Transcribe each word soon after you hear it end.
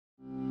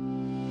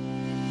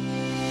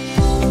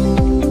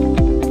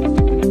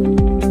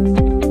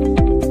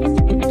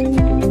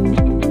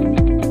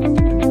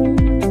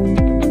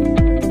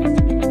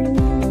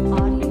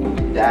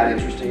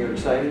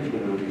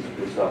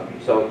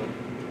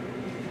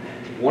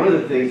One of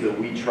the things that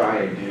we try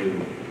and do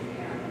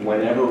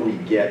whenever we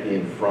get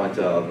in front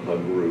of a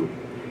group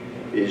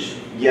is,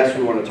 yes,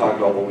 we want to talk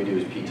about what we do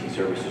as PT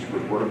Services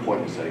Group. We're an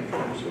appointment setting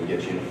firm, so we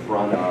get you in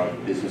front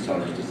of business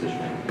owners, decision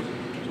makers.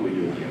 That's what we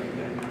do at the end of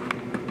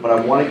the day. But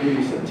I want to give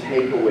you some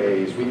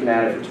takeaways. We've been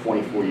at it for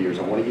 24 years.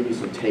 I want to give you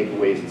some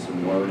takeaways and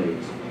some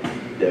learnings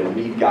that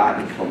we've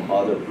gotten from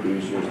other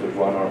producers that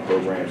run our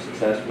program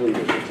successfully,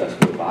 they're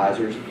successful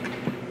advisors,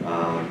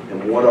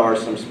 and what are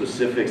some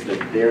specifics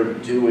that they're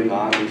doing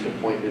on these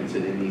appointments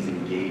and in these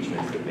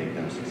engagements that make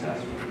them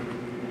successful.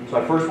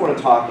 So I first want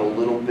to talk a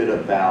little bit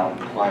about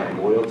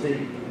client loyalty,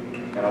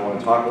 and I want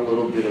to talk a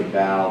little bit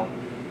about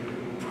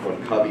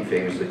what Covey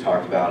famously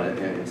talked about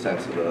in the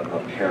sense of a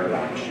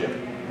paradigm shift.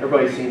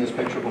 Everybody seen this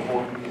picture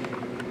before?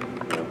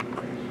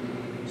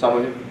 Some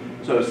of you?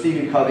 So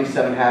Stephen Covey,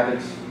 7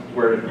 Habits,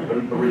 where it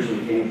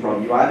originally came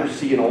from. You either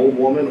see an old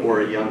woman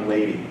or a young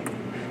lady.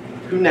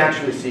 Who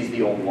naturally sees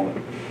the old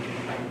woman?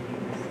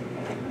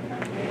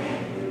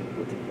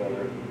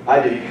 I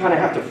do. You kind of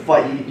have to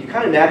fight. You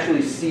kind of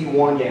naturally see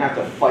one. You have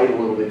to fight a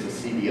little bit to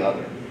see the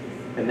other.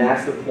 And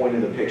that's the point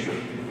of the picture.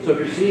 So if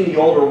you're seeing the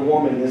older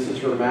woman, this is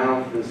her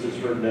mouth, this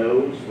is her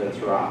nose, that's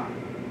her eye.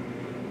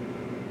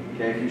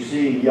 Okay, if you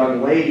see a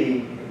young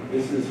lady,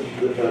 this is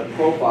the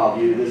profile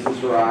view, this is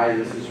her eye,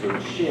 this is her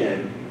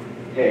chin,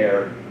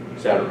 hair,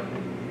 etc.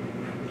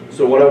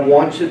 So what I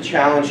want to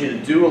challenge you to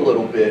do a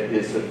little bit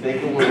is to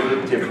think a little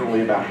bit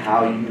differently about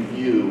how you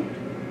view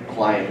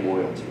client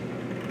loyalty.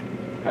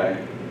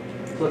 Okay?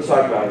 So let's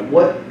talk about it.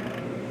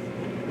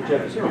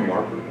 Jeff, is there a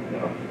marker?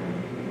 No.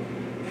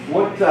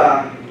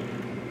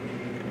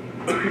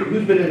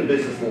 Who's been in the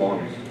business the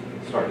longest?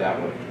 Let's start that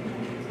way.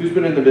 Who's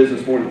been in the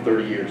business more than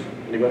 30 years?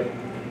 Anybody?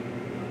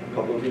 A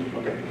couple of you?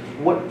 Okay.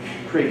 What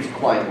creates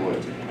client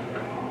loyalty?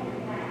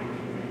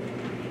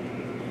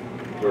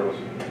 Service.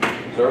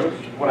 Service?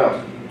 What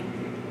else?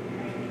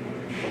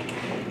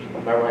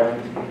 Am I right?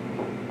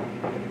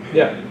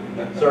 Yeah.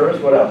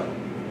 Service? What else?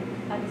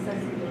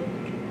 Accessibility.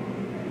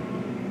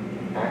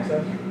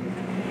 Access?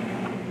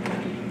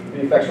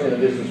 We affectionately in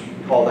the business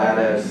call that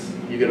as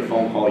you get a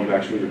phone call, you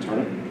actually return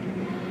it.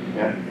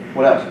 Yeah.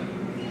 What else?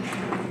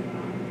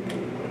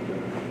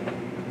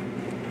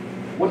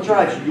 What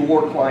drives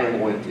your client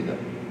loyalty then?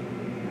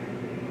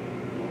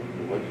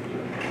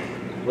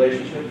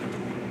 Relationship?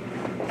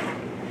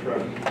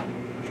 Trust.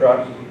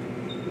 Trust?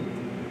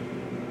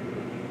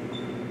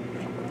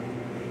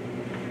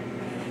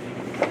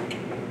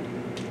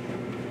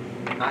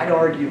 I'd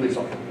argue it's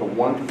the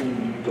one thing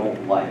you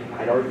don't like.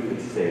 I'd argue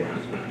it's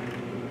sales.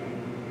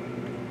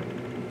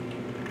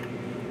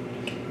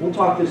 We'll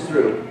talk this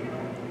through.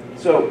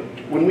 So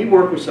when we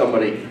work with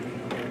somebody,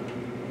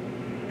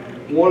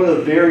 one of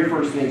the very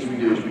first things we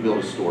do is we build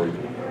a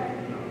storyboard.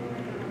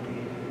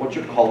 What's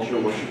your culture?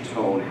 What's your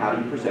tone? How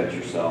do you present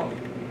yourself?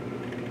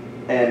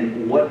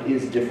 And what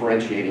is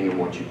differentiating in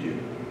what you do?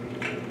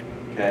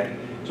 Okay?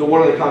 So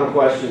one of the common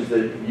questions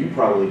that you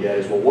probably get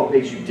is, well, what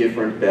makes you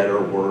different,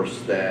 better,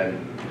 worse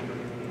than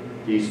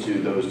these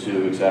two, those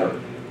two, etc.?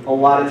 A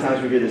lot of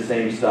times we hear the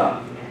same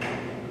stuff.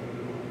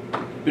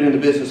 Been in the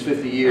business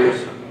 50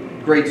 years,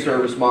 great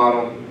service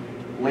model,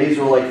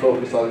 laser-like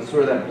focus on it,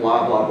 sort of that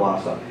blah, blah, blah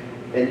stuff.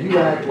 And you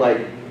act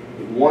like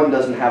one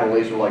doesn't have a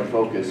laser-like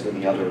focus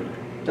and the other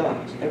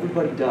does.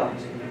 Everybody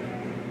does.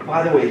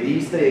 By the way,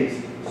 these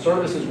things,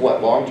 service is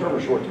what? Long-term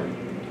or short-term?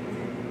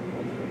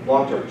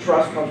 Long-term.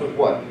 Trust comes with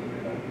what?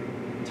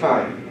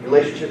 Time.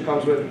 Relationship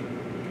comes with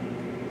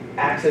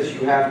access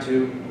you have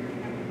to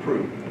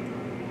prove.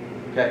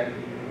 Okay?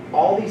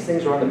 All these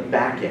things are on the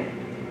back end.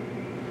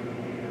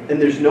 And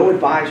there's no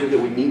advisor that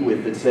we meet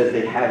with that says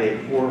they have a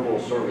horrible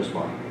service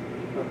model.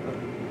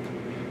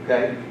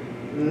 Okay?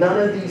 None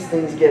of these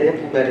things get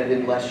implemented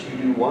unless you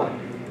do what?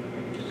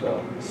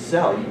 So,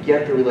 sell. You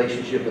get the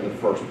relationship in the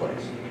first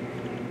place.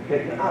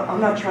 Okay? I'm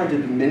not trying to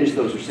diminish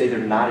those or say they're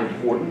not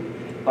important,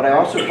 but I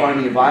also find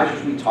the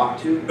advisors we talk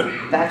to,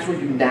 that's where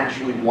you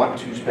naturally want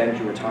to spend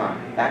your time.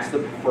 That's the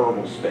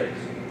preferable space.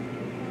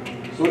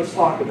 So let's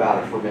talk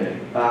about it for a minute.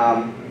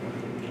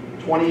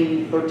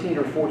 2013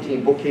 or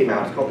 14 book came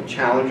out. It's called The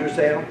Challenger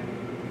Sale.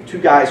 2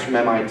 guys from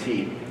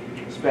MIT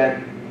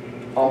spent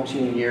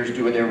umpteen years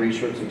doing their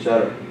research,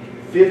 etc.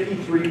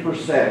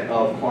 53%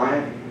 of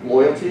client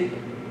loyalty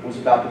was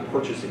about the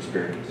purchase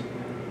experience.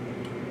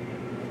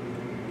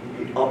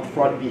 The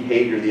upfront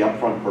behavior, the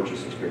upfront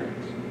purchase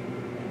experience.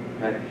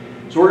 Okay?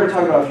 So we're going to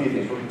talk about a few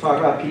things. We're going to talk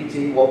about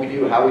PT, what we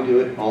do, how we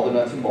do it, all the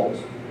nuts and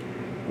bolts.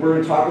 We're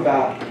going to talk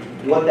about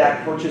what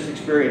that purchase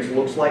experience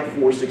looks like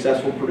for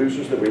successful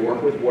producers that we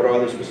work with, what are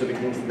the specific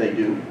things that they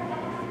do.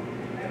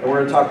 And we're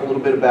going to talk a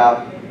little bit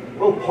about,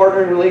 well,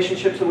 partnering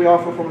relationships that we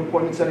offer from an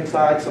appointment setting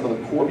side, some of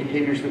the core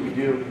behaviors that we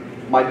do.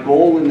 My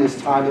goal in this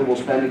time that we'll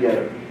spend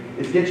together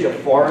is to get you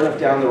far enough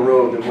down the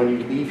road that when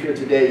you leave here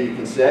today, you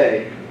can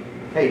say,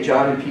 hey,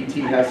 John and PT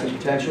has some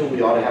potential,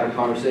 we ought to have a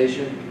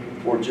conversation,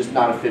 or just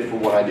not a fit for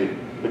what I do.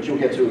 But you'll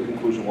get to a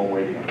conclusion one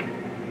way or the other.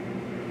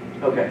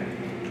 Okay.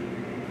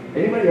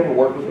 Anybody ever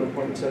worked with an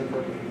appointment setting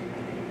person?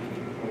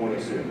 I want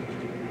to assume.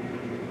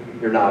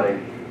 You're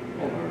nodding.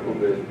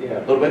 little bit, yeah.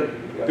 A little bit?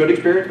 Yeah. Good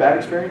experience, bad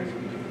experience?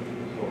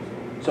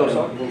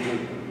 So-so? A little bit,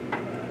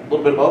 A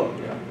little bit of both?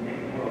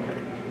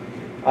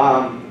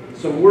 yeah.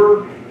 So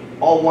we're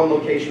all one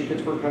location,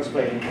 Pittsburgh,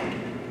 Pennsylvania.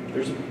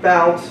 There's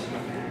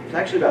it's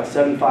actually about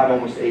 75,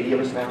 almost 80 of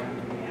us now.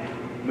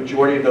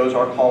 Majority of those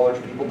are callers,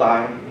 people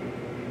dialing.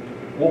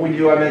 What we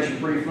do, I mentioned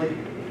briefly,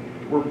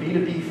 we're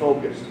B2B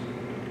focused.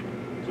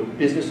 So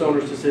business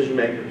owners, decision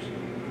makers.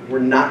 We're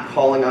not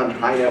calling on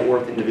high net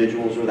worth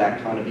individuals or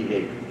that kind of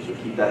behavior. So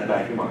keep that in the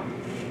back of your mind.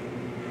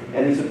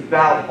 And it's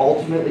about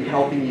ultimately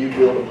helping you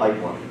build a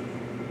pipeline.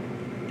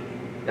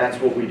 That's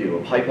what we do,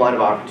 a pipeline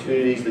of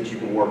opportunities that you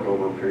can work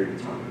over a period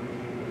of time.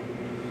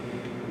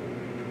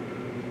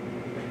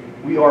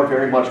 We are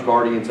very much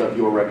guardians of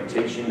your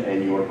reputation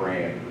and your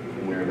brand,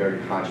 and we are very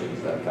conscious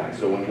of that fact.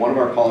 So when one of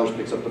our callers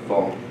picks up the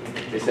phone,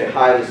 they say,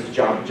 "Hi, this is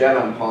John Jenna.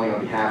 I'm calling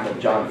on behalf of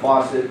John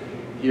Fawcett,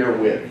 here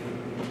with."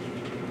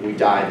 We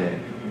dive in.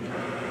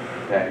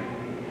 Okay?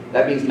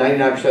 That means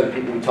 99% of the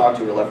people we talk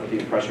to are left with the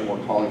impression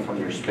we're calling from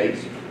your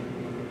space.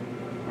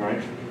 All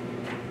right?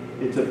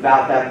 It's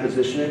about that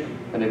positioning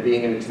and it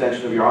being an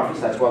extension of your office.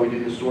 That's why we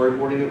do the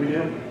storyboarding that we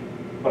do.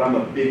 But I'm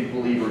a big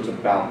believer it's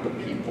about the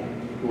people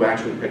who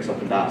actually picks up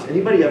the dials.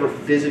 Anybody ever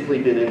physically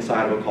been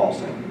inside of a call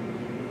center?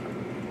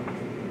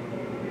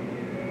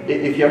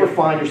 If you ever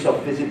find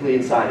yourself physically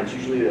inside, it's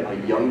usually a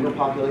younger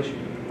population,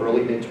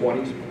 early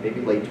mid-20s,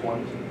 maybe late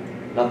 20s.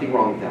 Nothing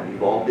wrong with that.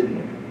 We've all been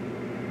there.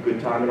 Good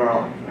time in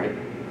our life, right?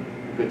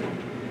 Good time.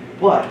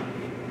 But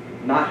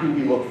not who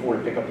we look for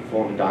to pick up the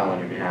phone and dial on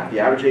your behalf. The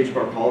average age of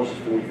our callers is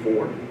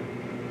 44.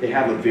 They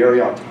have a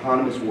very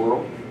autonomous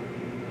world,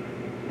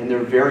 and they're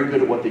very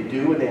good at what they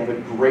do, and they have a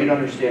great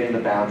understanding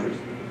of the boundaries.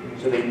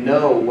 So they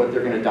know what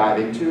they're going to dive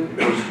into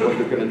versus what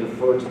they're going to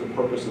defer to the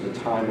purpose of the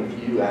time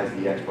with you as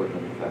the expert in the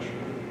profession.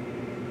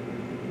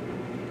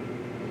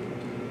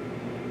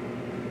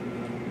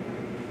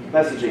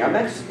 Messaging. I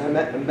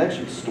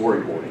mentioned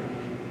storyboarding,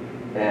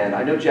 and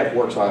I know Jeff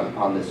works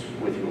on this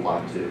with you a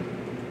lot too.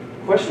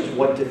 The question is,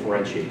 what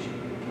differentiates you?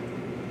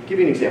 I'll give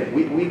you an example.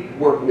 We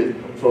work with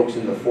folks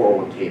in the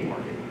 401k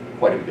market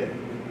quite a bit.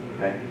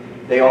 Okay?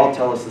 They all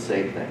tell us the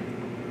same thing.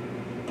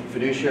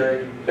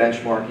 Fiduciary,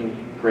 benchmarking,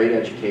 great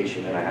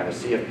education, and I have a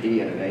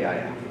CFP and an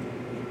AIF.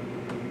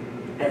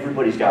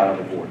 Everybody's got it on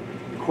the board.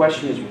 The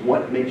question is,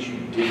 what makes you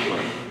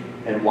different?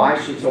 And why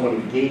should someone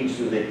engage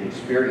so they can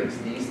experience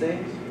these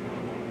things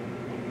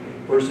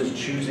versus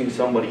choosing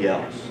somebody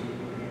else?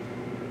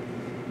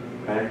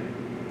 Okay?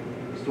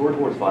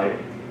 Storyboard's vital.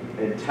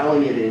 And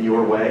telling it in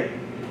your way.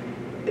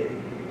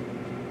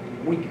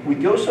 We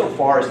go so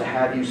far as to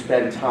have you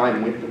spend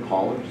time with the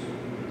callers.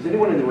 Is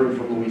anyone in the room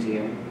from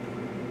Louisiana?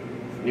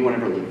 Anyone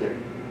ever lived there?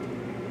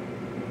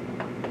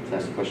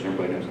 That's the question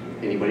everybody knows.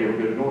 Anybody ever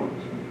go to New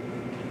Orleans?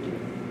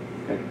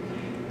 Okay.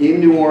 In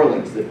New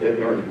Orleans,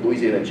 or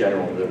Louisiana in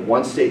general, the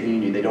one state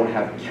union, they don't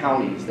have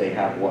counties, they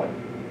have what?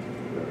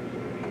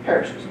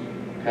 Parishes.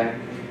 Okay?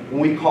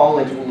 When we call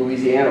into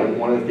Louisiana,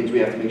 one of the things we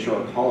have to make sure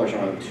our callers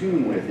are in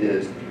tune with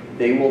is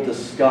they will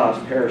discuss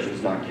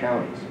parishes, not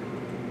counties.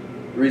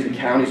 The reason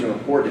counties are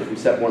important, if we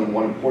set more than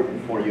one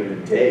appointment for you in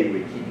a day,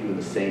 we keep you in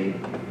the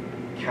same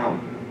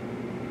county.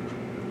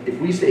 If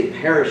we say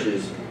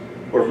parishes,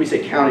 or if we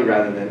say county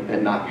rather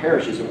than not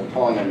parishes, and we're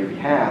calling on your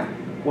behalf,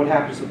 what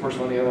happens to the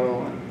person on the other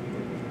line?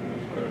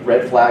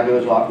 Red flag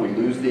goes off. We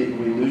lose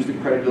the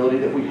credibility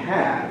that we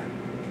have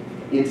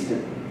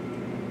instantly.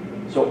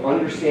 So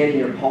understanding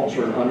your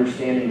culture and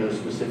understanding those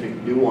specific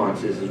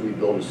nuances as we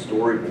build a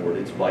storyboard,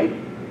 it's vital.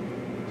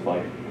 It's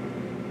vital.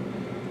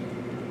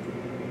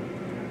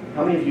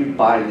 How many of you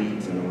buy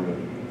leads in the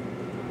room?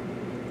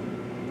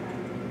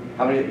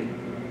 How many of you?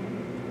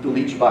 The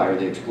leads you buy, are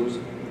they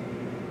exclusive?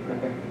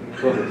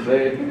 That's what they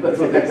say. That's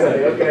what they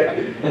say,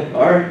 okay.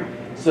 All right.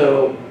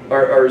 So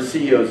our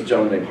CEO is a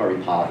gentleman named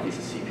Harvey Pollack. He's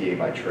a CPA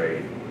by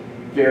trade.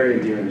 Very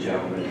endearing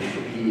gentleman. He's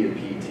a PE and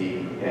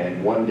PT.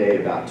 And one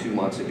day, about 2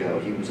 months ago,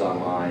 he was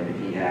online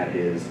and he had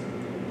his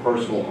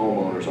personal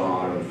homeowners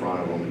on in front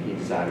of him, and he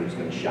decided he was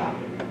going to shop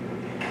it.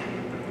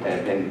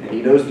 And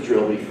he knows the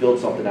drill, but he filled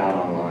something out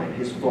online.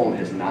 His phone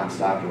has not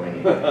stopped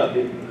ringing.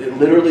 It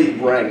literally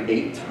rang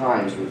 8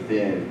 times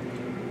within,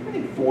 I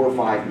think, 4 or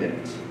 5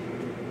 minutes.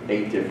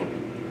 8 different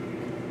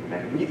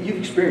people. Okay? You've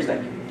experienced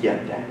that, you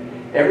get that.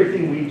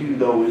 Everything we do,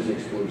 though, is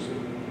exclusive.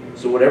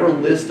 So whatever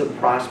list of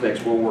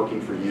prospects we're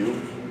working for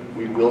you,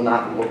 we will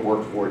not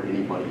work for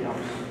anybody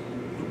else.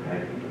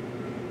 Okay?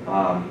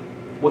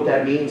 What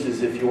that means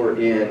is if you're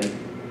in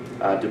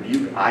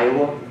Dubuque,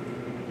 Iowa,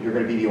 you're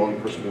going to be the only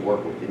person we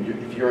work with. And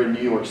if you're in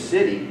New York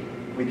City,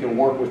 we can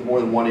work with more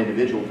than one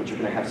individual, but you're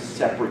going to have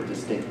separate,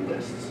 distinct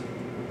lists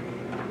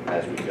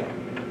as we go.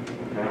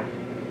 Okay?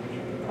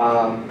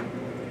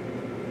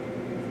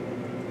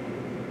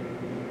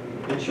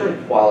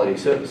 Ensuring quality.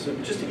 So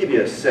just to give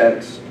you a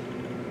sense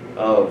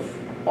of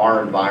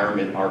our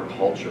environment, our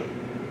culture,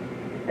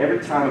 every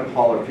time a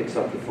caller picks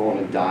up the phone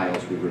and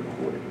dials, we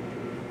record it.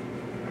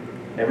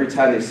 Every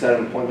time they set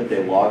an appointment,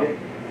 they log it.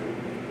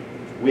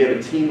 We have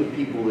a team of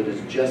people that is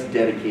just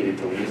dedicated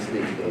to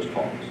listening to those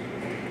calls.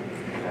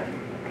 Okay?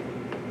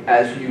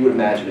 as you would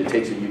imagine, it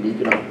takes a unique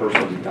enough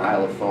person to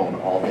dial a phone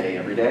all day,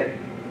 every day.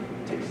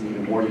 It takes an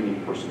even more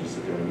unique person to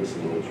sit there and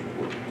listen to those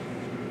reports.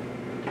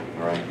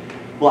 All right?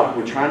 But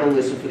we're trying to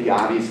listen for the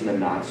obvious and the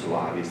not so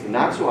obvious. The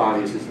not so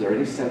obvious is there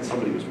any sense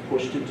somebody was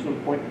pushed into an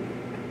appointment?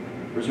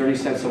 Or is there any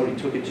sense somebody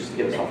took it just to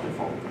get us off their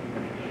phone?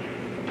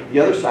 The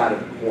other side of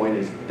the coin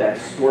is that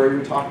story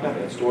we talked about,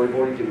 that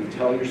storyboarding, did we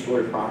tell your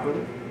story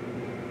properly?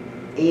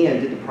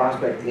 And did the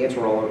prospect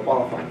answer all our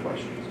qualifying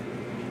questions?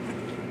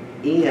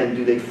 And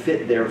do they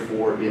fit,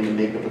 therefore, in the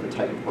makeup of the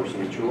type of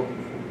person that you're looking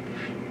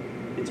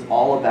for? It's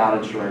all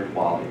about ensuring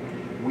quality.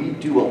 We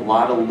do a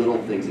lot of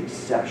little things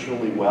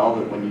exceptionally well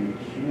that when you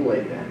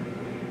accumulate them,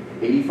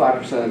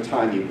 85% of the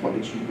time the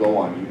appointments you go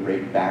on, you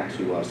rate back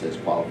to us as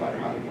qualified or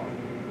highly qualified.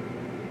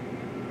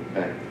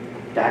 Okay?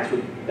 That's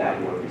what that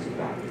work is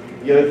about.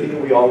 The other thing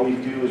that we always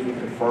do is we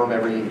confirm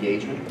every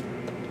engagement.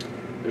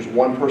 There's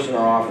one person in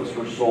our office,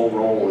 her sole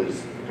role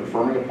is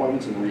confirming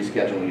appointments and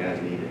rescheduling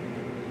as needed.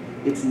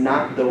 It's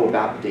not, though,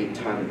 about date,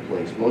 time, and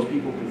place. Most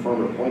people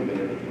confirm an appointment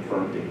and they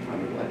confirm date, time,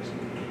 and place.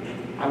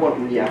 I want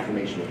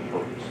reaffirmation of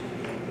purpose.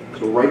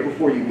 So right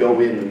before you go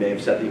in, we may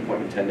have set the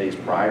appointment 10 days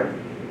prior.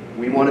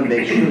 We want to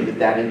make sure that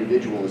that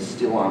individual is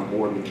still on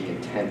board with the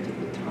intent of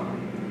the time.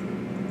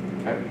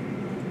 Okay?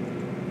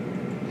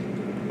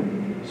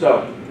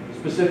 So,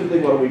 specifically,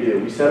 what do?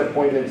 We set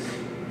appointments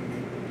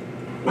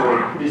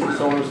for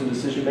business owners and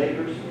decision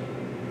makers.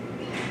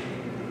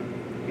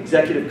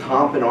 Executive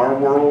comp in our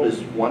world is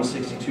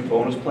 162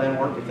 bonus plan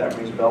work, if that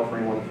rings a bell for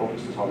anyone that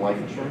focuses on life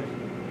insurance.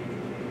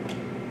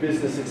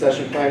 Business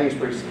succession planning is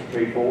pretty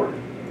straightforward.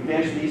 We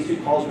manage these two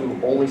calls, we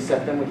will only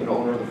set them with an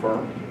owner of the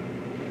firm.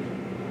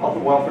 Health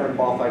and welfare and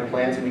qualified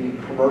plans, and we do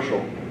commercial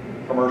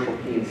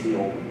P&C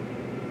only.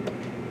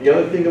 The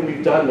other thing that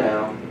we've done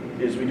now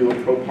is we do a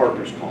pro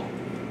partners call.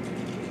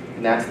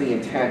 And that's the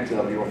intent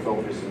of your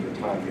focus and your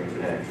time here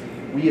today.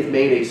 We have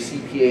made a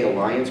CPA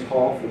alliance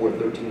call for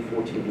 13,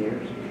 14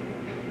 years.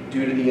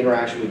 Due to the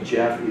interaction with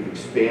Jeff, we've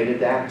expanded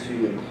that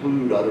to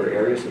include other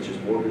areas such as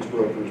mortgage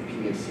brokers,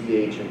 P&C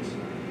agents.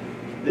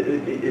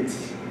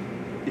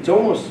 It's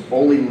almost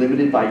only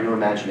limited by your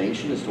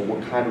imagination as to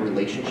what kind of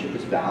relationship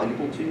is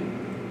valuable to you.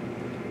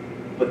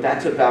 But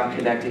that's about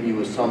connecting you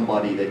with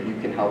somebody that you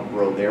can help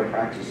grow their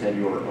practice and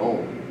your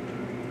own.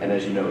 And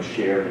as you know,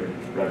 share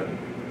in revenue.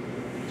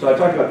 So I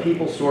talked about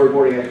people,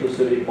 storyboarding,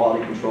 exclusivity,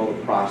 quality control,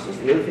 the process.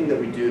 The other thing that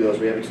we do, though, is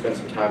we have to spend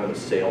some time with a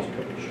sales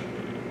coach.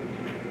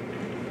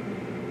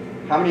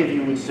 How many of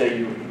you would say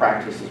your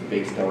practice is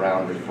based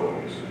around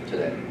referrals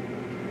today?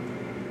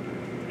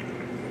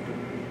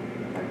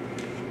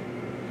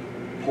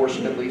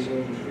 Portion at least?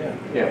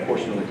 Yeah,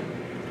 portion at least.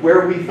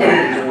 Where we think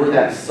is we're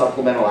that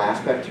supplemental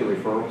aspect to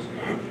referrals.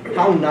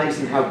 How nice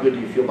and how good do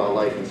you feel about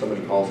life when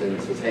somebody calls in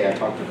and says, hey, I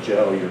talked to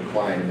Joe, your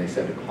client, and they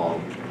said to call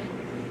you.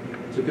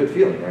 It's a good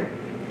feeling, right?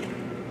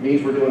 It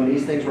means we're doing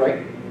these things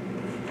right,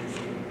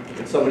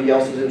 and somebody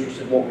else is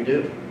interested in what we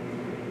do.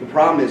 The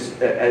problem is,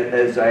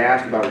 as I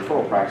asked about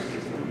referral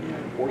practices,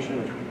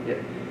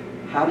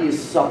 how do you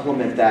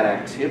supplement that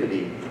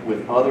activity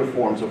with other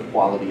forms of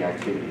quality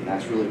activity? And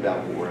that's really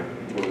about what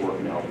we're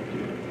working to help you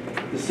do.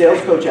 The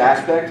sales coach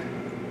aspect,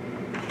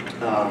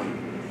 how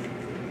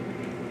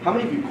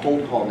many of you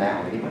cold call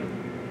now? Anybody?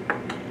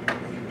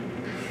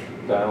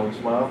 Dial and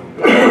smile.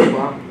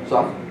 Smile?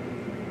 Some?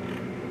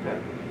 Okay.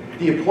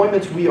 The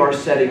appointments we are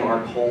setting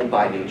are cold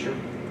by nature.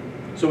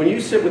 So when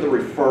you sit with a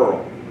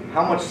referral,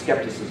 how much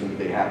skepticism do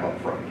they have up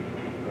front?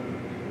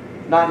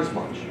 Not as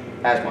much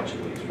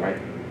at least, right?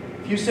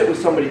 If you sit with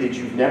somebody that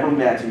you've never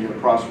met and you're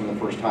across from the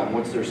first time,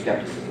 what's their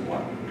skepticism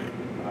level?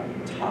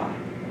 It's high.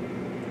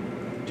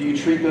 Do you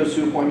treat those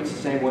two appointments the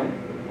same way?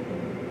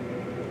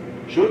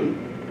 Shouldn't.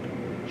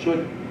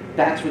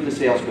 That's what the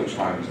sales coach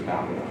time is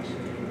about with us.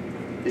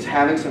 Is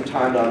having some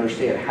time to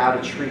understand how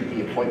to treat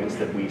the appointments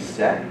that we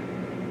set.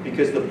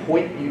 Because the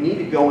point, you need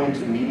to go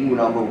into meeting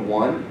number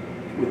one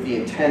with the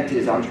intent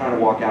is I'm trying to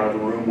walk out of the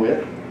room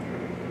with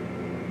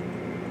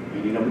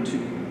meeting number two.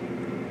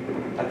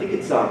 I think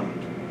it's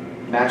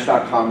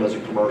Match.com does a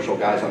commercial,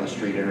 guys on the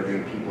street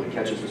interviewing people. He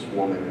catches this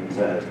woman and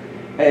says,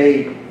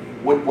 hey,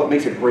 what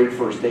makes a great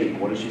first date?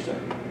 What does she say?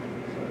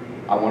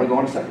 I want to go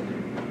on a second date.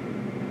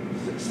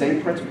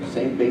 Same principle,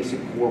 same basic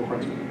core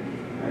principle.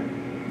 Right?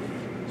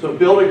 So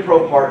building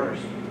pro partners.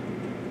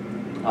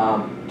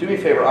 Do me a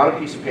favor, on a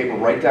piece of paper,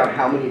 write down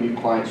how many new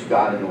clients you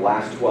got in the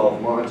last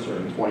 12 months or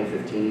in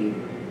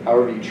 2015,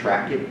 however you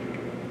track it.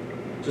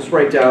 Just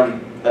write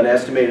down an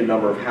estimated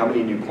number of how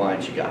many new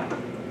clients you got.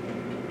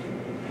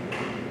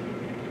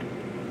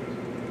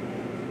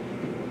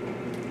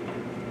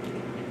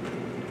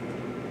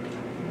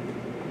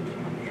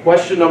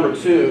 Question number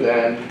two,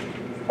 then,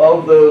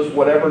 of those,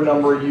 whatever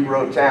number you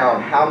wrote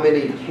down, how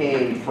many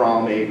came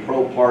from a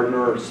pro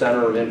partner,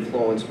 center of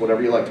influence,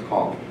 whatever you like to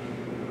call them?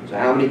 So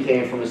how many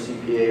came from a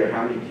CPA or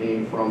how many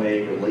came from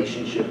a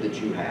relationship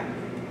that you have?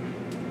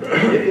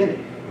 If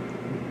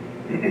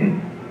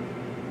any.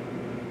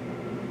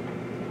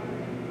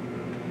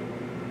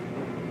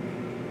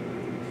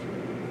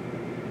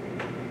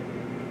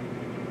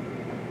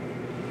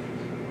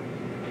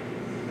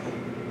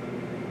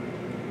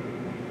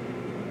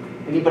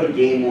 Anybody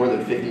gain more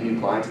than 50 new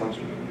clients last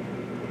year?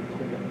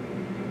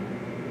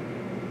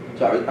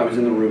 So I was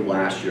in the room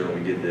last year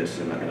when we did this,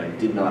 and I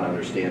did not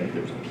understand that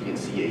there was a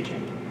P&C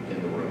agent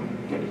in the room.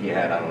 And he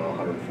had, I don't know,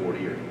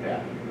 140 or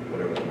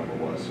whatever the number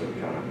was, so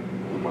it kind of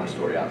blew my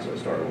story out, so I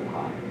started a little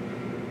high.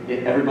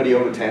 Everybody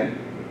over 10?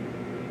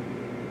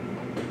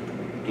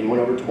 Anyone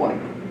over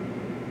 20?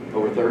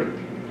 Over 30?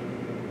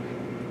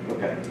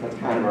 Okay, that's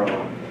kind of our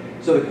line.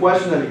 So the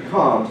question then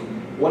becomes,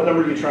 what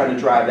number are you trying to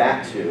drive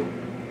that to,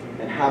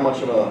 and how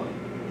much of a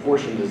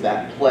portion does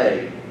that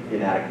play in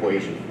that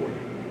equation for you?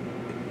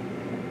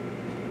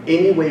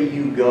 Any way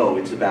you go,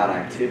 it's about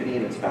activity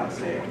and it's about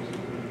sales.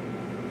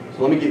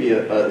 So let me give you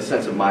a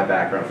sense of my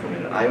background for a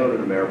minute. I owned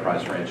an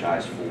Ameriprise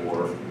franchise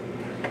for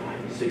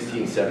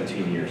 16,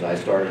 17 years. I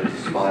started as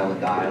Smile and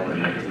Dial in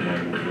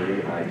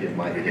 1993, and I did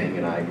my thing,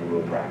 and I grew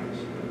a practice.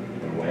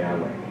 And away I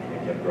went,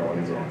 and kept growing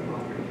and growing.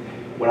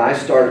 When I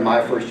started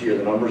my first year,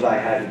 the numbers I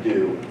had to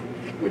do,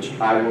 which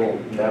I will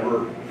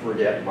never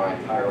forget my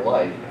entire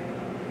life,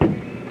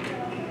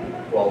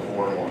 12,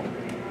 4, and 1.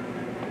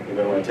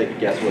 Anybody want to take a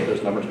guess what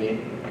those numbers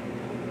mean?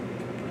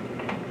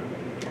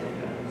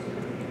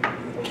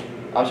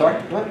 I'm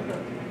sorry? What?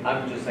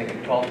 I'm just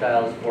thinking 12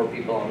 dials, 4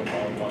 people on the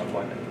phone, 1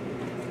 appointment.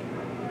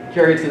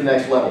 Carry it to the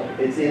next level.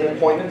 It's in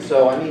appointments,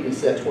 so I need to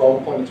set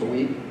 12 appointments a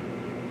week.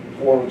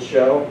 4 would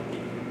show,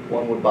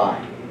 1 would buy.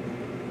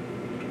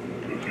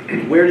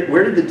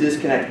 Where did the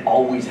disconnect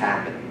always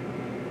happen?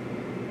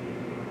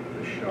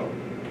 The show.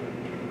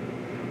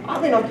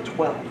 Oddly enough, to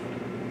 12.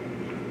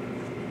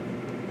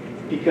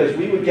 Because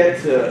we would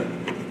get to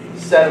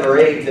 7 or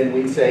 8 and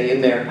we'd say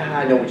in there,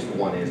 I know which the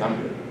one is, I'm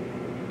good.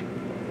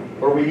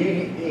 Or we'd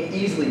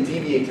easily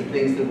deviate to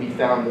things that we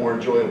found more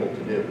enjoyable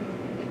to do.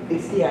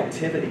 It's the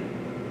activity.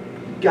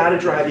 You've got to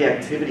drive the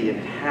activity, and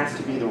it has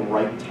to be the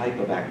right type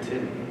of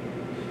activity.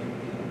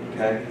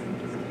 Okay?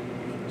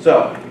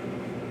 So,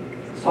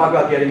 let's talk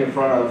about getting in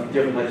front of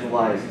different types of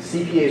lines.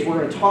 CPAs, we're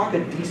going to talk a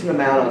decent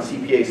amount on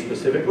CPAs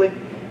specifically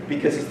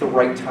because it's the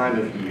right time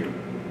of year.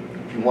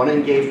 If you want to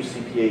engage with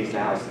CPAs,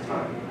 now's the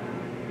time.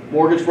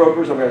 Mortgage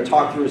brokers, I'm going to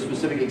talk through a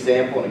specific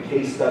example and a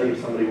case study of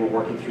somebody we're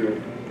working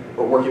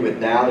with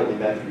now that we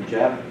met through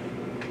Jeff.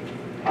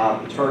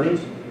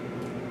 Attorneys,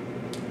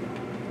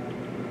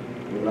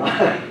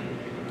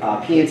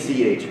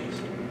 P&C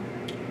agents.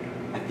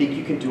 I think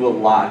you can do a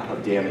lot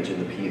of damage in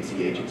the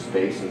P&C agent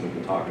space, and we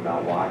can talk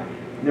about why.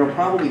 And there are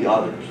probably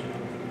others.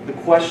 The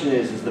question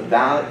is the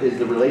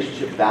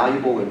relationship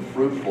valuable and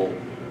fruitful,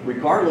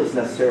 regardless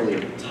necessarily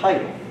of the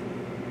title?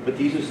 But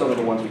these are some of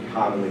the ones we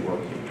commonly work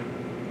with.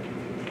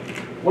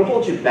 What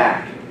holds you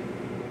back?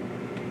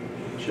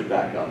 Should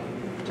back up.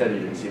 Pretend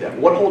you didn't see that.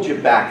 What holds you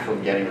back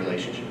from getting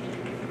relationships?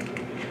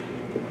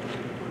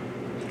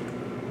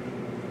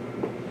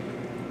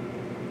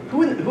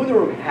 Who in the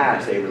room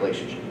has a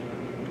relationship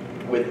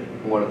with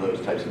one of those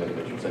types of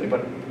individuals?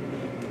 Anybody?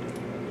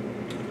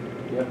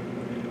 Yeah.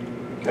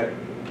 Okay.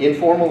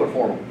 Informal or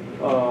formal?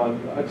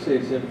 I'd say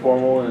it's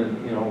informal, and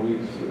we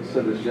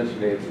said this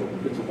yesterday. It's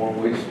a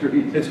one-way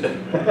street. That's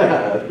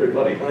pretty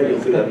funny.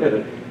 You'll see that in a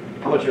minute.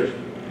 How about yours?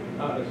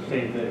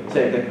 Same thing.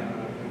 Same thing. I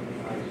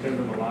send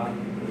them a lot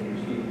when you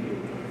see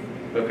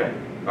you. Okay.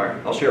 All right.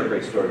 I'll share a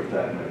great story with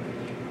that in a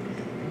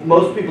minute.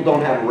 Most people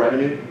don't have a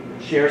revenue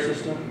share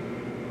system.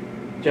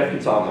 Jeff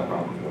can solve that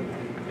problem for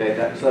you.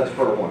 Okay. So that's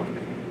part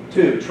 1.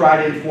 2,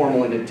 tried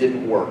informal and it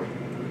didn't work.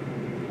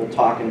 We'll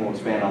talk and we'll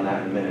expand on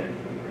that in a minute.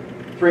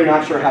 3,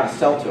 not sure how to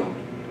sell to them.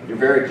 You're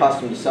very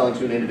accustomed to selling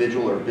to an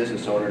individual or a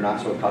business owner,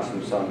 not so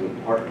accustomed to selling to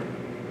a partner.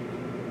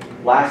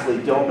 Lastly,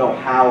 don't know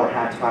how or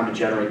have time to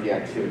generate the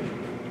activity.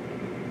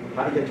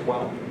 How do you get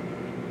 12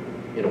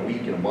 in a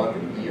week, in a month,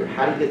 in a year?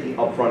 How do you get the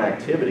upfront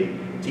activity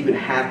to even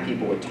have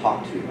people to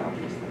talk to about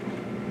these things?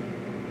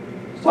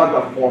 Let's talk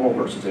about formal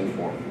versus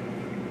informal.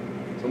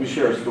 So let me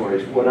share a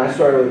story. When I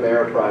started with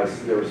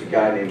Ameriprise, there was a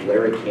guy named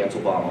Larry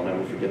Cancelbaum. I'll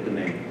never forget the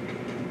name.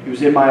 He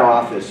was in my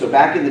office. So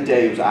back in the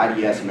day, it was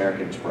IDS,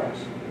 American Express,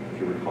 if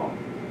you recall.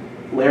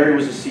 Larry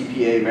was a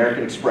CPA.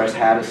 American Express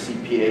had a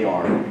CPA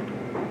arm.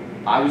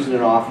 I was in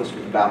an office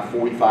with about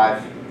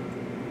 45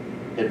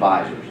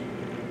 advisors.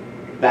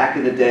 Back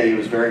in the day, it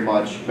was very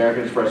much,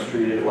 American Express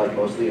treated it like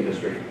most of the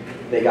industry.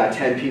 They got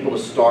 10 people to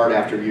start.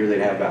 After a year, they'd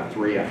have about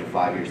 3. After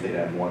 5 years, they'd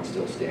have 1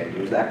 still standing.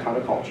 It was that kind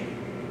of culture.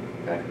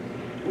 Okay.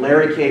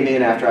 Larry came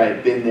in after I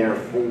had been there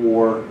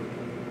for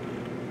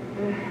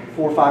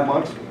 4 or 5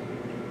 months.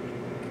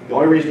 The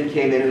only reason he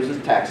came in, it was his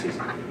tax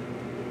season.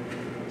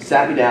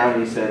 Sat me down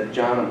and he said,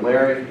 John, I'm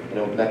Larry,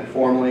 met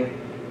formally.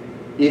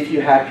 If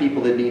you have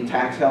people that need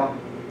tax help,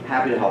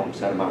 happy to help them,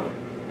 send them my way.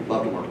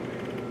 Love to work.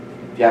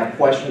 If you have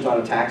questions on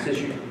a tax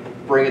issue,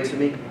 bring it to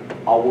me.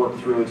 I'll work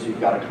through it so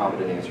you've got a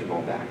competent answer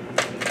going back.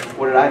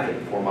 What did I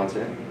think? 4 months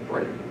in?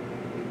 Great.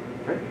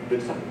 Great.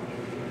 Good stuff.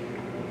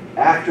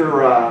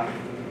 After,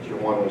 it's your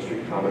one-way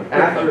street comment.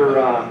 After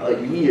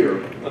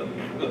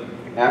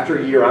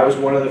a year, I was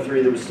one of the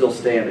 3 that was still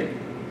standing.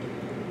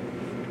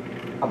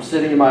 I'm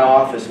sitting in my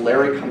office.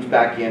 Larry comes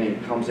back in. He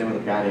comes in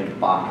with a guy named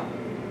Bob.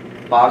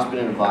 Bob's been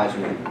an advisor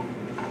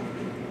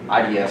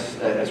IDS,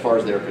 as far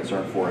as they're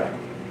concerned, forever.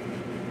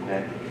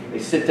 Okay? They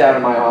sit down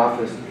in my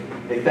office,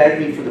 they thank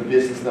me for the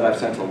business that I've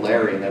sent to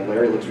Larry, and then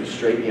Larry looks me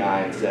straight in the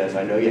eye and says,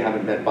 I know you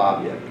haven't met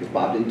Bob yet, because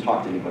Bob didn't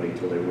talk to anybody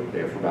until they were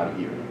there for about a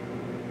year.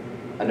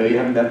 I know you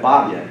haven't met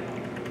Bob yet,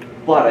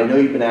 but I know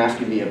you've been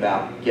asking me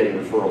about getting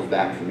referrals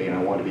back from me, and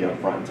I want to be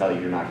upfront and tell you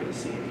you're not going to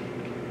see it.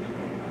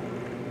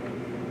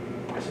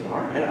 I said,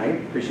 all right, I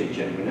appreciate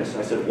genuineness.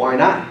 I said, why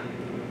not?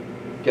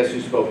 Guess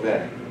who spoke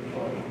then?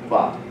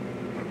 Bob.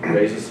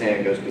 Raised his hand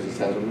and goes, because it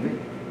sounds with me.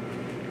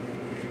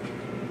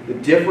 The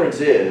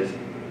difference is,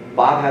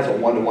 Bob has a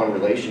one-to-one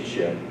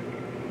relationship.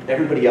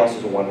 Everybody else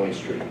is a one-way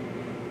street.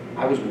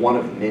 I was one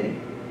of many.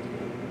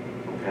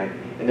 Okay?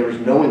 And there was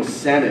no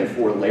incentive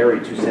for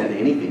Larry to send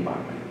anything my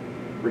way,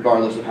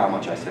 regardless of how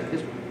much I sent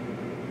his way.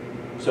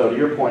 So to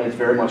your point, it's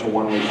very much a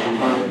one-way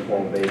street on an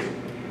informal basis.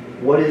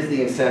 What is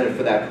the incentive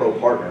for that pro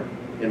partner?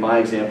 In my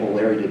example,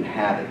 Larry didn't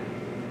have it.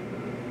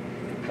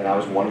 And I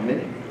was one of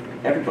many.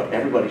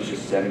 Everybody's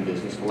just sending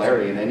business to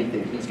Larry, and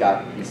anything he's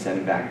got, he's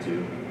sending back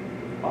to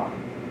Bob.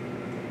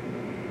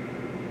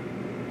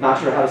 Not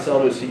sure how to sell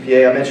to a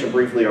CPA. I mentioned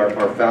briefly our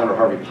founder,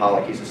 Harvey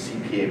Pollack. He's a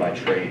CPA by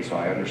trade, so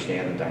I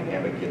understand the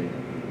dynamic and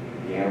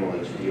the animal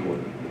that you deal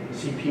with.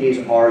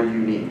 CPAs are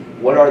unique.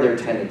 What are their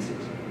tendencies?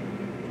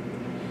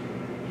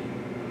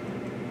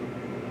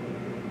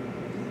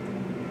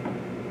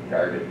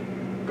 Guarded.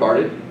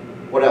 Guarded?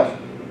 What else?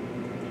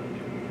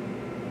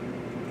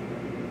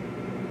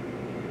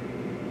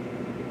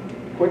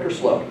 Quick or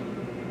slow?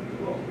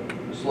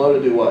 Slow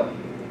to do what?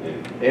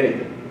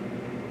 Anything.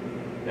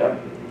 Yep.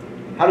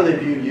 How do they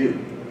view you?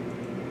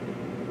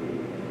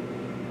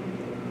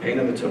 Pain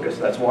in the tuchus,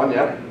 that's one,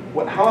 yep.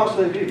 How else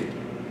do they view you?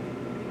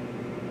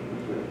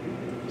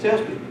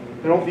 Salespeople.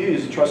 They don't view you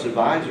as a trusted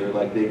advisor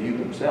like they view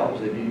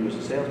themselves. They view you as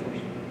a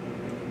salesperson.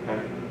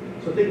 Okay?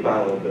 So think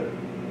about it a little bit.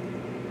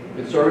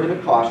 Conservative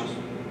and cautious.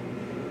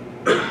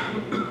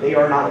 They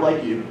are not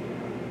like you,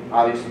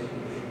 obviously.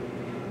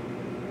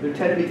 They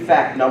tend to be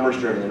fact, numbers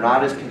driven. They're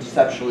not as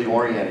conceptually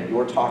oriented.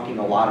 You're talking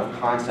a lot of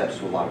concepts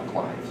to a lot of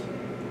clients.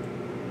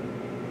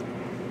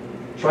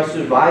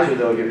 Trusted advisor,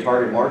 though, your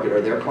target market, are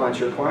their clients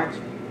your clients?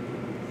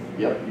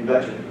 Yep, you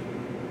betcha.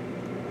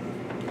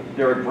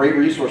 They're a great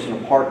resource and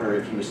a partner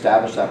if you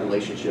establish that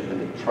relationship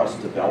and the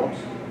trust develops.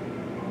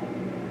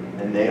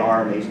 And they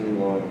are amazingly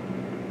loyal.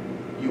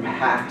 You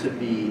have to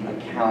be a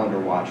calendar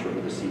watcher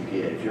with a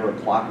CPA. If you're a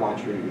clock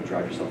watcher, you're going to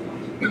drive yourself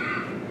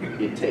nuts.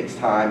 It takes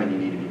time and you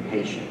need to be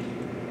patient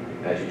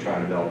as you try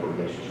and develop a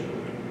relationship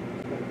with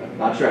them.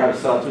 Not sure how to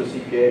sell to a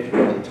CPA. If you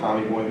remember the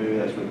Tommy Boy movie,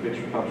 that's where the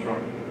picture comes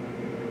from.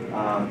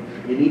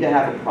 You need to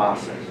have a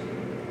process.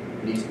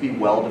 It needs to be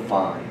well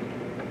defined.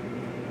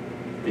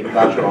 Think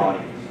about your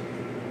audience.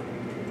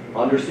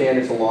 Understand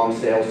it's a long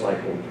sales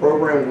cycle. The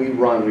program we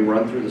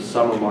run through the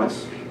summer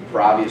months for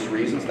obvious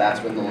reasons.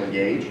 That's when they'll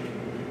engage.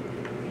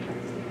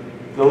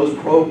 Those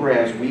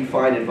programs, we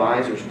find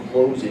advisors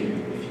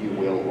closing, if you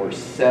will, or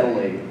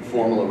settling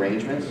formal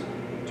arrangements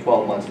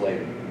 12 months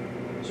later.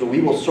 So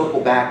we will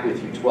circle back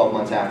with you 12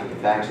 months after the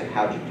fact and say,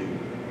 how'd you do?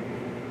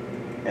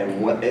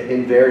 And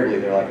invariably,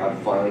 they're like, I'm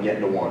finally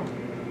getting to one.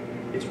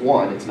 It's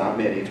one, it's not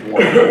many, it's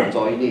one. One's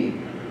all you need,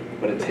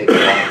 but it takes a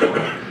lot of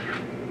time.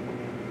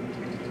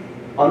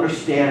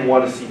 Understand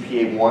what a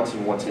CPA wants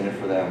and what's in it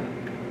for them.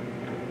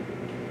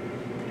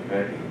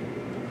 Okay?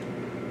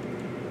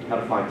 How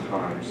to find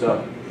time.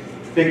 So,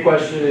 big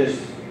question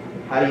is,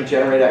 how do you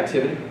generate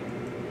activity?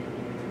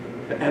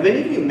 Have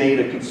any of you made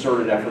a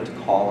concerted effort to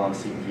call on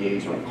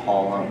CPAs or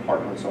call on a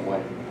partner in some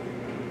way?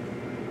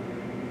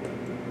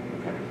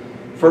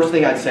 First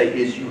thing I'd say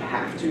is you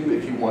have to,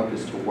 if you want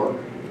this to work,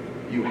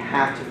 you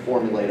have to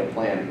formulate a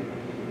plan.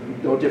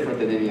 No different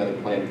than any other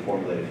plan you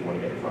formulate if you want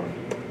to get in front of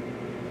them.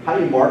 How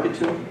do you market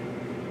to them?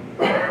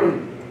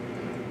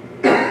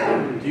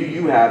 Do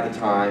you have the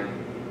time?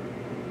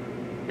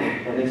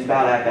 And it's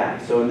about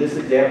at-bat. So in this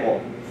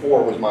example,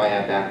 4 was my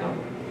at-bat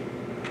number.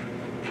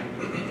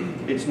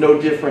 It's no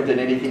different than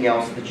anything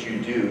else that you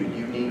do.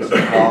 You need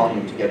some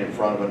volume to get in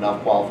front of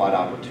enough qualified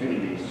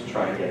opportunities to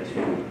try and get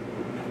to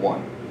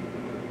 1.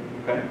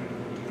 Okay.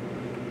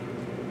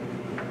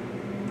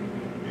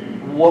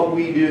 What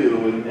we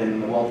do, in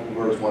the multiple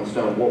birds, one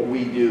stone, what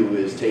we do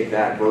is take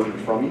that burden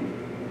from you,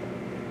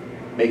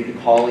 make the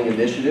calling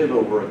initiative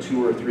over a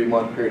 2 or 3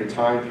 month period of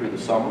time through the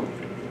summer,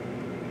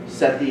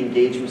 set the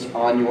engagements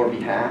on your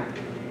behalf,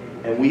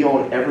 and we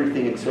own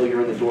everything until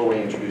you're in the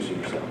doorway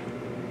introducing yourself.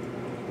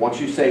 Once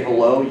you say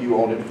hello, you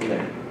own it from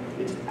there.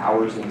 It's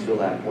ours until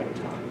that point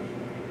in time.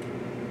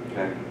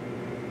 Okay?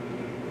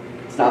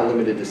 It's not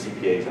limited to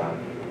CPAs either.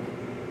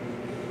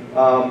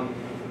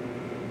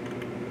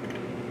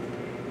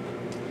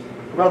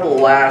 About the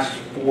last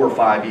 4 or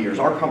 5 years,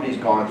 our company's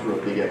gone through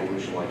a big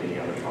evolution like any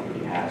other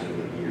company has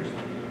over the years.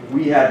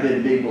 We have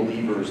been big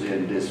believers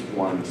in this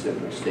one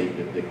simple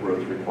statement that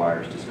growth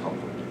requires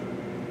discomfort.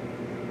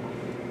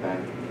 Okay?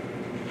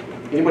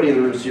 Anybody in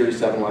the room Series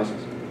 7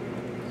 license?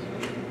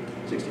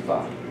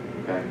 65.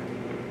 Okay?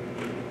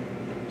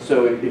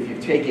 So if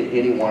you've taken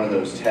any one of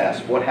those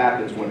tests, what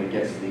happens when it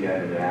gets to the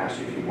end and it asks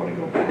you if you want to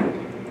go back?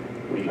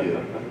 What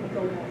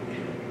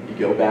do? You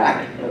go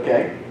back,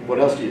 okay. What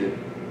else do you do?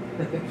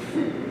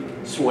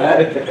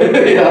 Sweat,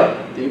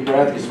 deep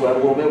breath, you sweat a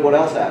little bit. What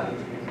else happens?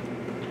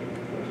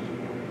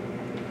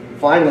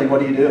 Finally, what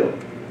do?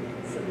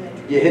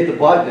 You hit the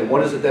button, and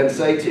what does it then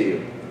say to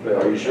you?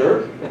 Are you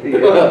sure?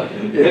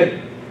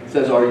 It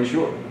says, are you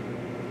sure?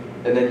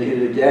 And then you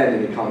hit it again,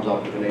 and it comes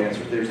up with an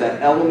answer. There's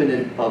that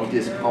element of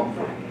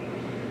discomfort.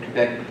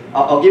 Okay?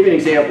 I'll give you an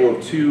example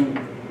of two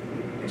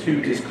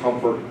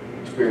discomfort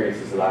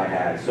experiences that I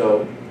had.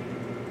 So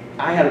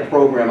I had a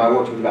program, I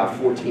worked with about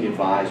 14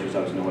 advisors. I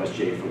was an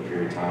OSJ for a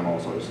period of time, all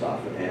this other stuff.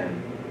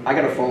 And I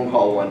got a phone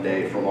call one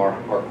day from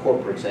our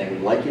corporate saying,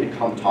 we'd like you to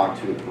come talk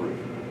to a group.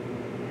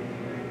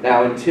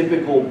 Now, in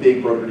typical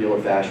big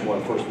broker-dealer fashion, one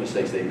of the first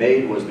mistakes they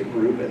made was the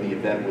group, and the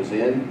event was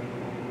in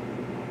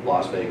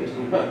Las Vegas.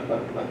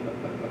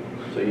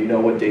 So you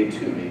know what day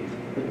 2 means.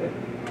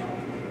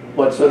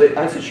 But so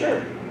I said,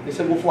 sure. They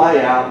said, we'll fly you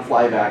out and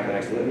fly you back the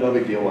next day. No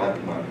big deal, we'll have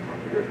the money.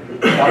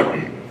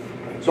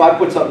 So I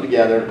put something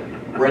together,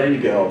 ready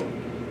to go,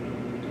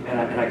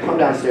 and I come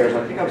downstairs.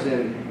 I think it was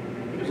in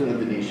the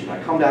Venetian.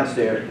 I come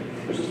downstairs,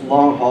 there's this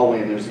long hallway,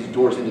 and there's these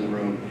doors into the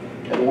room.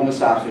 And the woman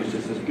stops me and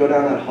says, go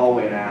down that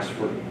hallway and ask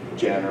for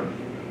Jen, or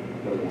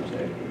whatever the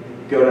name.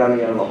 Go down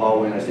the end of the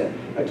hallway, and I said,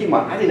 now keep in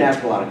mind, I didn't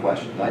ask a lot of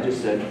questions. I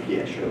just said,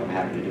 yeah, sure, I'm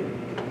happy to do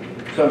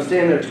it. So I'm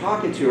standing there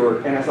talking to her,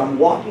 and as I'm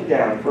walking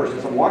down, I'm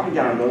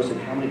noticing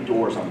how many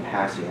doors I'm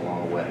passing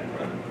along the way.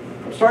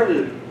 I'm starting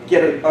to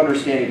get an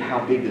understanding of how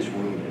big this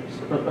room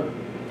is.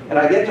 And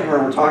I get to her,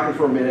 we're talking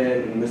for a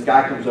minute, and this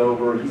guy comes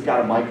over, he's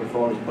got a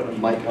microphone, he's putting a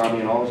mic on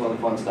me, and all this other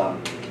fun stuff.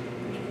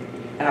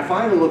 And I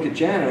finally look at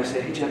Jen, and I say,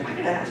 hey Jen, I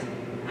gotta ask,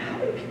 how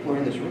many people are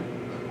in this room?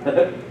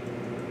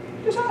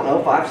 Just, I don't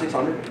know, 500,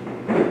 600.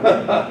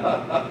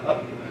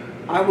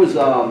 I was,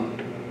 I don't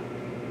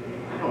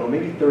know,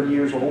 maybe 30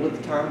 years old at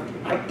the time.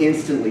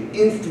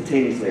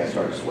 Instantaneously, I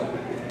started sweating.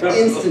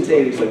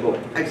 Instantaneously, well,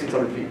 500,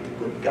 600 people,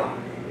 good God.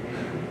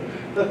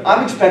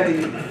 I'm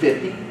expecting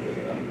 50.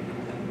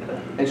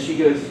 And she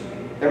goes,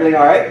 everything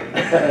all right?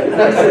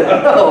 And I said,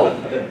 no,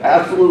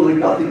 absolutely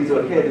nothing is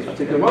okay at this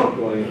particular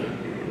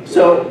moment.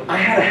 So I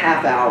had a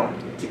half hour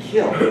to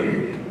kill,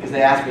 because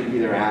they asked me to be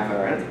there a half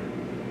hour.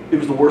 It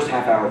was the worst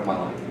half hour of my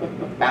life.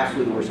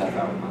 Absolutely the worst half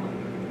hour of my life.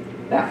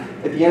 Now,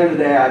 at the end of the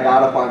day, I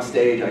got up on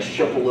stage, I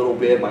shook a little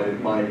bit,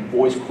 my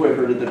voice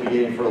quivered at the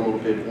beginning for a little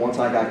bit. Once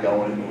I got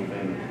going and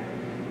moving,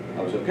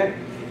 I was okay.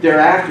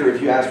 Thereafter,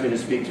 if you ask me to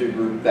speak to a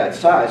group that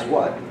size,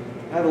 what?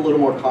 I have a little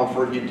more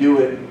comfort. You do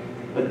it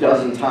a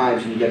dozen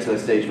times and you get to that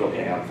stage of,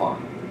 okay, I'm fine,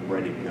 I'm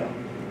ready to go.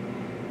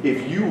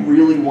 If you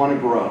really want to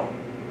grow,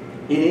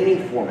 in any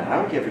format, I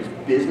don't care if it's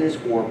business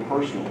or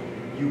personal,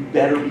 you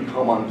better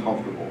become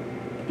uncomfortable.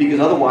 Because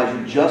otherwise,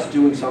 you're just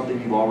doing something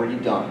you've already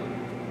done.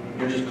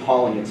 You're just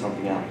calling it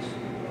something else.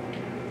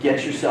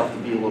 Get yourself to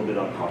be a little bit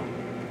uncomfortable.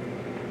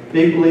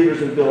 Big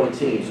believers in building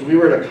teams. So we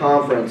were at a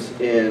conference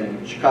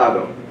in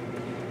Chicago.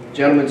 A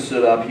gentleman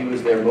stood up. He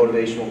was their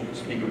motivational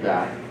speaker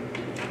guy.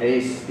 And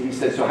he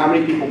said, so how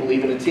many people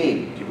believe in a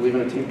team? Do you believe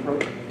in a team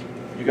approach?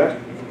 You guys?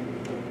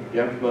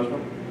 Yeah, most of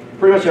them?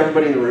 Pretty much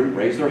everybody in the room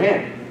raised their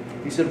hand.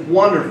 He said,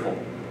 wonderful.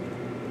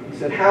 He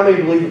said, how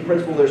many believe the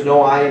principle there's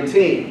no I in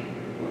team?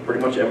 Well, pretty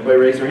much everybody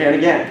raised their hand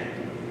again.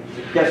 He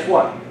said, guess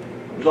what?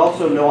 There's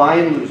also no I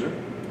in loser.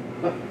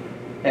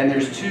 And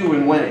there's 2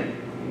 in winning.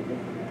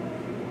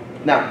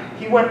 Now,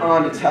 he went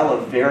on to tell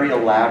a very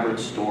elaborate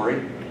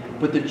story,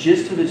 but the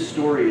gist of his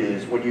story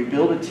is when you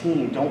build a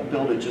team, don't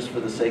build it just for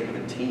the sake of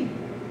a team.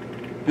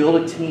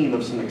 Build a team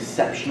of some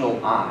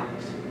exceptional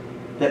I's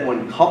that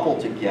when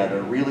coupled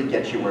together really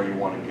get you where you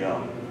want to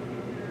go.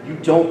 You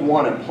don't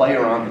want a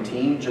player on the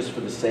team just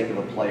for the sake of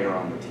a player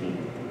on the team.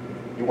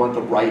 You want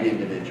the right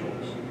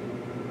individuals.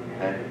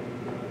 Okay?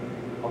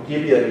 I'll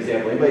give you an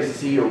example. Anybody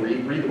see or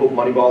read the book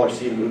Moneyball or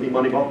see the movie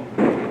Moneyball?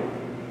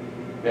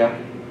 Yeah?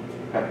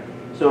 Okay.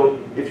 So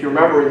if you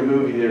remember in the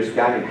movie, there's a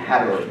guy named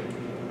Hatteberg.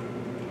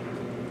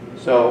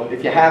 So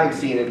if you haven't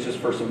seen it, just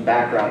for some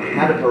background,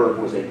 Hatteberg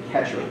was a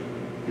catcher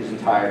his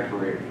entire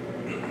career.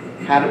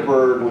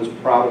 Hatteberg was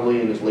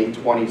probably in his late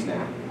 20s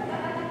now.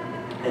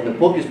 And the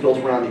book is built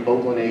around the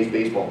Oakland A's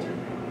baseball team.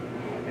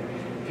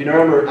 If you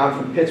remember, I'm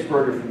from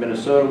Pittsburgh or from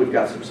Minnesota. We've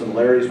got some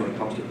similarities when it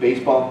comes to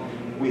baseball.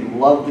 We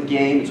love the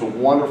game. It's a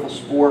wonderful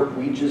sport.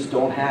 We just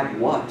don't have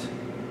what?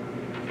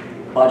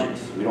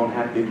 Budgets. We don't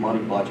have big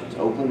money budgets.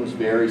 Oakland was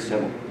very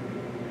similar.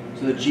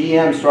 So the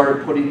GM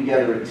started putting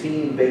together a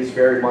team based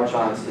very much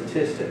on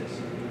statistics.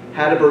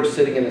 Hatteberg's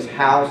sitting in his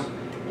house.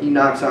 He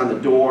knocks on the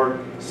door,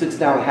 sits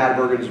down with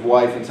Hatteberg and his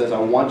wife and says, I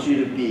want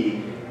you to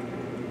be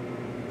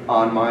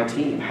on my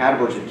team.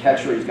 Hatteberg's a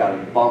catcher. He's got a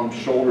bum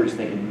shoulder. He's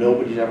thinking,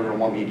 nobody's ever going to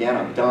want me again.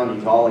 I'm done.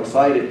 He's all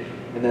excited.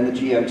 And then the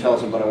GM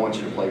tells him, but I want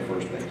you to play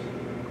first base.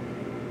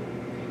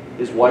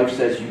 His wife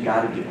says, you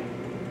got to do it.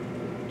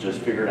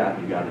 Just figure it out.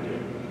 You got to do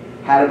it.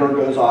 Hatteberg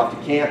goes off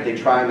to camp. They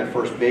try him at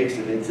first base,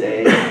 and it's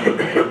a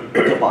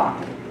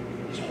debacle.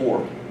 He's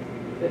horrible.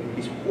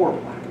 He's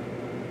horrible at it.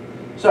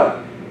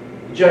 So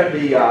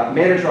the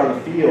manager on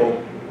the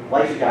field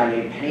likes a guy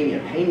named Pena.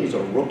 Pena's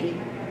a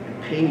rookie.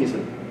 Pena's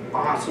a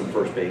awesome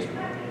first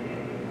baseman.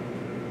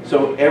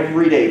 So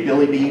every day,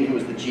 Billy Beane, who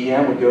was the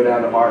GM, would go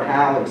down to Art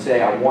Howe and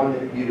say, I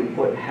wanted you to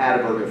put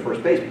Hatteberg at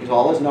first base because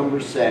all his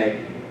numbers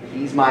say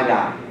he's my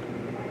guy.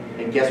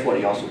 And guess what?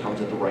 He also comes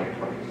at the right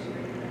price.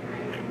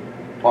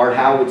 Art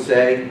Howe would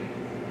say,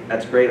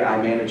 that's great,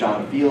 I manage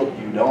on the field,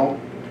 you don't,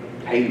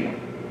 pay me.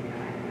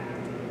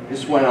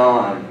 This went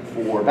on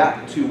for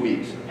about 2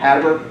 weeks.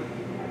 Hatteberg,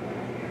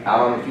 out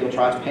on the field,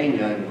 tries paying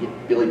you,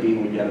 and Billy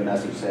Beane would get a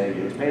message saying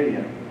it's paying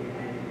you.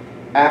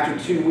 After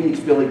 2 weeks,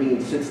 Billy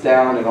Beane sits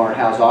down in Art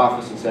Howe's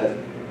office and says,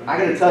 I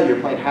got to tell you,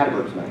 you're playing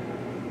Hatteberg tonight.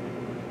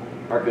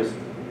 Art goes,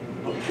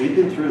 look, we've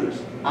been through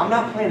this. I'm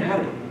not playing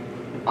Hatteberg.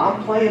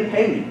 I'm playing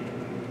Payne.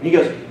 And he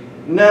goes,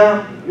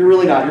 no, you're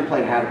really not. You're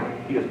playing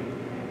Hatteberg. He goes,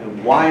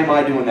 and why am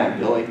I doing that,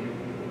 Billy?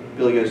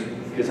 Billy goes,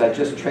 because I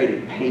just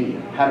traded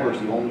Payne.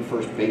 Hatteberg's the only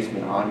first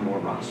baseman on your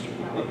roster.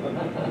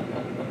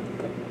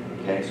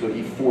 Okay, so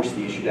he forced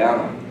the issue down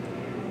on him.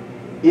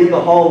 In the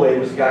hallway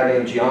was a guy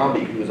named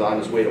Giambi who was on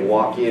his way to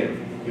walk in.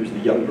 He was the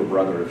younger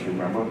brother, if you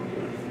remember.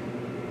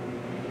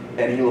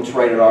 And he looks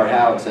right at Art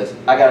Howe and says,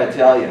 I got to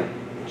tell you,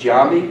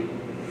 Giambi,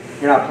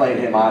 you're not playing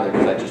him either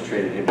because I just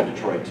traded him to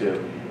Detroit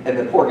too. And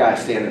the poor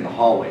guy's standing in the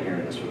hallway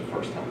hearing this for the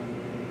first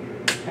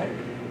time. Okay.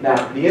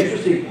 Now, the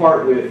interesting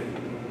part with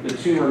the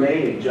two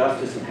remaining,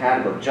 Justice and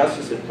Hatteberg,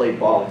 Justice had played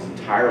ball his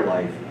entire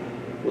life,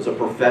 was a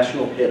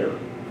professional hitter,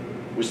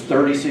 was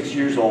 36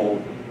 years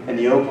old, and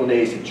the Oakland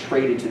A's had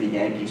traded to the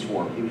Yankees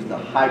for him. He was the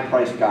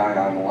high-priced guy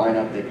on the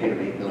lineup. They paid him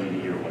 $8 million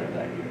a year or whatever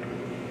that year.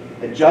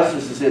 And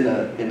Justice is in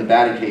the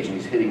batting cage, and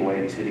he's hitting away,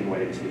 and he's hitting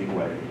away, and he's hitting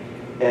away.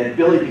 And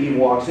Billy Beane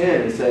walks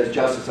in and says,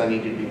 Justice, I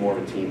need you to be more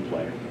of a team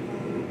player.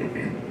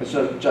 And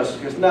so Justice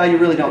goes, no, you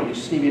really don't. You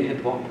just need me to hit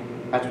the ball.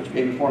 That's what you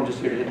paid me for. I'm just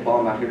here to hit the ball.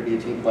 I'm not here to be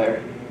a team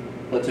player.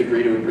 Let's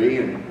agree to agree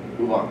and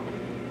move on.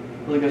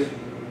 Billy goes,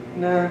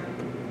 no,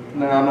 I'm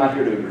not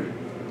here to agree.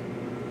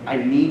 I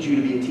need you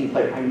to be a team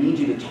player. I need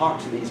you to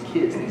talk to these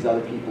kids, these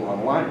other people on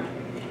the line.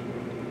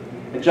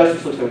 And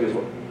Justice looks at him and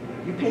goes, well,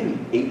 you pay me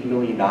 $8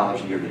 million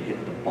a year to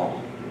hit the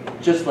ball.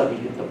 Just let me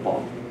hit the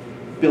ball.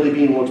 Billy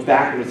Beane looks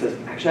back and says,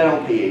 actually, I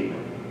don't pay $8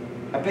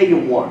 million. I pay you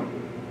 $1 million.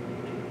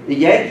 The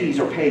Yankees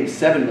are paying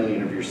 $7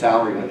 million of your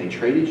salary when they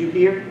traded you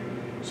here.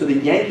 So the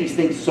Yankees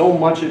think so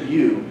much of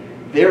you,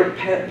 they're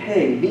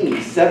paying me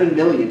 $7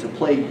 million to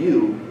play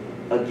you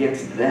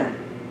against them.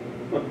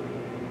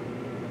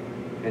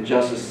 And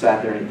Justice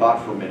sat there and he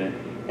thought for a minute,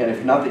 and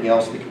if nothing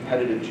else, the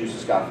competitive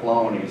juices got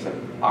flowing, and he said,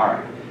 all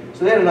right.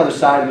 So they had another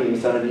side meeting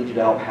and said, I need you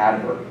to help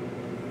Hatteberg.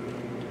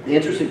 The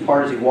interesting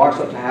part is he walks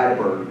up to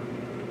Hatteberg,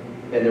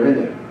 and they're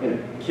in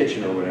the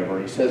kitchen or whatever,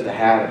 and he says to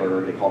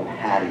Hatteberg, they call him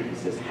Hattie, he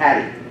says,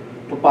 Hattie,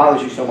 what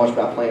bothers you so much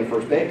about playing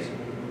first base?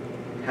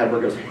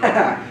 Hatteberg goes,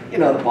 you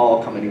know, the ball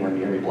will come anywhere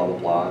near me, blah, blah,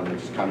 blah, and they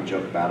just kind of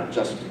joke about it.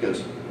 Justice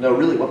goes, no,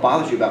 really, what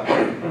bothers you about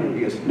playing?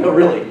 He goes, no,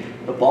 really,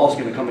 the ball's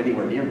going to come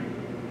anywhere near me.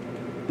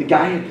 The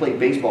guy had played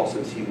baseball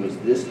since he was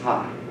this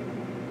high.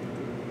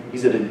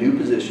 He's at a new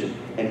position,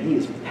 and he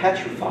is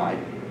petrified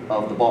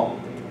of the ball.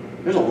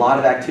 There's a lot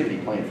of activity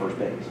playing first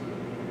base.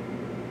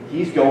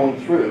 He's going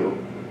through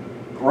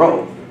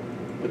growth,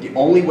 but the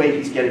only way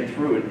he's getting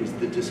through it is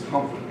the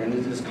discomfort, and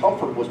the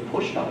discomfort was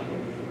pushed on him.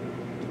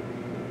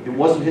 It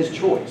wasn't his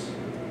choice.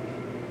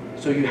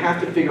 So you have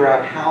to figure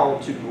out how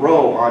to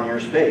grow on your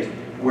space,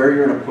 where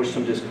you're going to push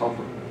some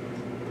discomfort.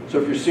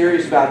 So if you're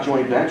serious about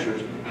joint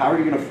ventures, how are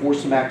you going to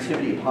force some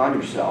activity upon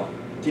yourself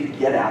to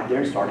get out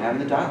there and start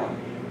having the dialogue?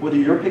 Whether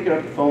you're picking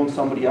up the phone with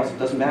somebody else, it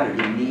doesn't matter.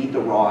 You need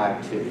the raw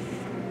activity.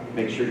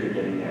 Make sure you're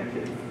getting the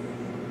activity.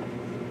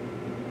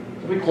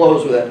 So we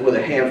close with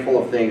a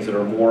handful of things that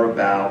are more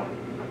about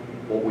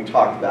what we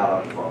talked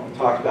about up front. We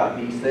talked about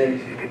these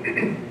things,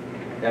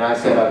 and I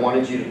said I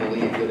wanted you to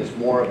believe that it's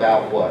more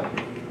about what?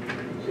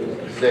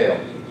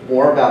 Sales. It's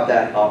more about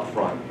that up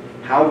front.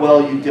 How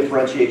well you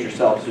differentiate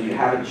yourself so you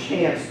have a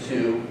chance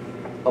to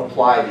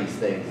apply these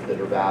things that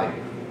are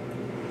valuable.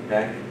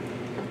 Okay?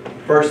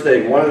 First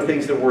thing, one of the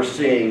things that we're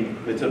seeing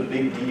that's a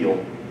big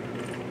deal,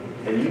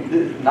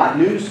 and not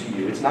news to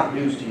you, it's not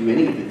news to you,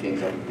 any of the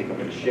things I think I'm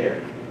going to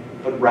share,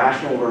 but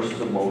rational versus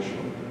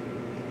emotional.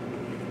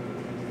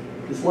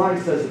 This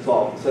line says it's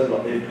all. It says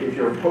if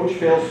your approach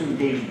fails to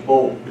engage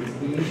both,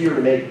 it's easier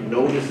to make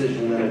no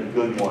decision than a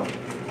good one.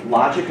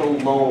 Logic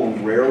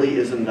alone rarely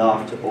is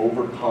enough to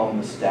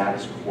overcome the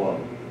status quo.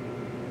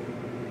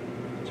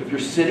 So if you're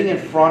sitting in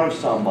front of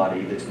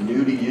somebody that's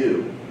new to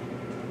you,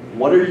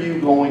 what are you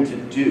going to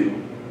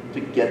do to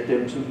get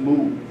them to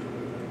move?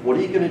 What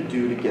are you going to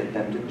do to get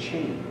them to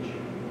change?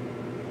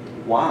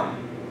 Why?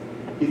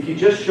 If you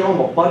just show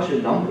them a bunch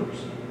of numbers,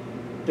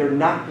 they're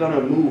not going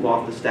to move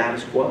off the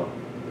status quo.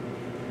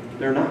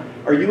 They're not.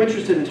 Are you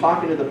interested in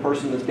talking to the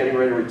person that's getting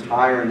ready to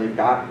retire and they've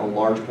got a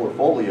large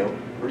portfolio,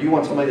 or do you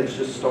want somebody that's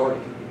just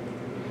starting?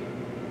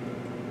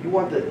 You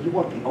want the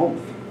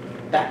oomph.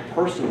 That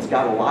person's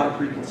got a lot of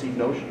preconceived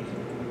notions.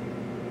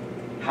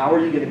 How are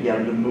you going to get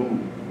them to move?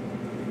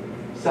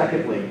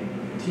 Secondly,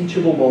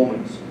 teachable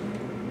moments.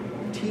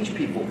 Teach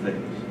people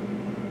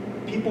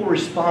things. People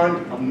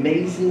respond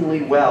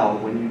amazingly well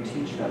when you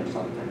teach them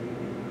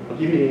something. I'll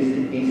give you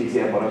an easy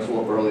example. I know it's a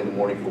little early in the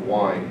morning for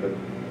wine, but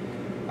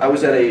I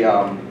was at a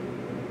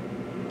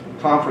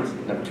conference,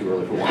 never too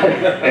early for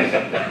wine.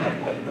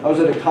 I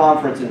was at a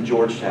conference in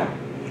Georgetown,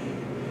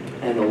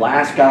 and the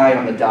last guy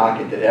on the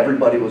docket that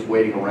everybody was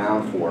waiting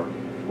around for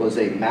was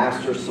a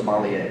master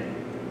sommelier,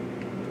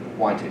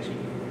 wine taster.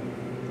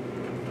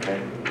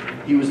 Okay?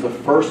 He was the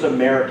first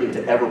American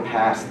to ever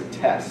pass the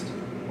test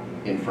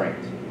in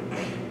France.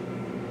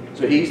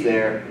 So he's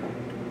there.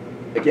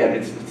 Again,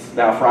 it's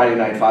now Friday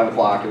night, 5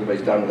 o'clock,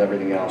 everybody's done with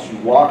everything else. You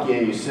walk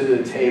in, you sit at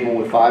a table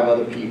with 5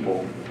 other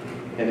people,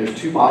 and there's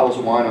 2 bottles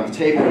of wine on the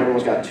table, and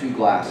everyone's got 2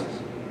 glasses.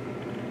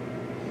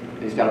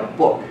 And he's got a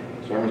book,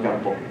 so everyone's got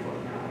a book in front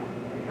of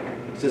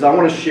him. He says, I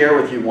want to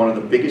share with you one of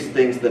the biggest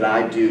things that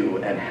I do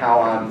and how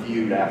I'm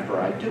viewed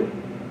after I do it.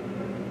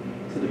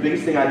 So the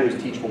biggest thing I do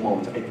is teachable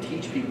moments. I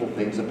teach people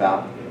things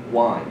about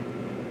wine.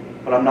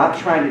 But I'm not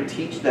trying to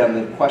teach them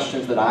the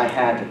questions that I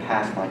had to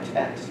pass my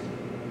test.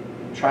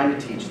 I'm trying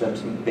to teach them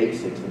some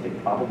basics that they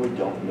probably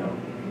don't know.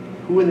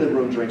 Who in the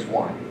room drinks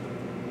wine?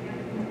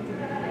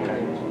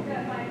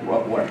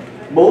 Where?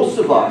 Most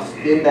of us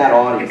in that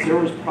audience, there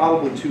was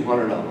probably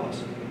 200 of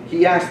us.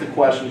 He asked the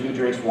question, who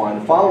drinks wine?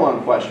 The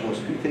follow-on question was,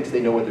 who thinks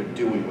they know what they're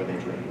doing when they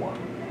drink wine?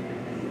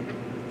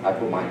 I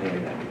put my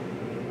hand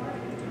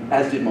down,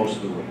 as did most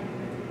of the room.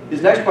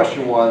 His next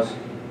question was,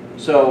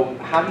 so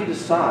how do you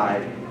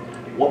decide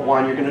what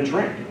wine you're going to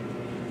drink?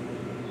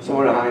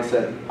 Someone behind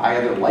said, I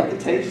either like the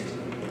taste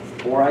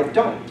or I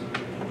don't.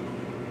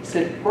 He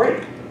said,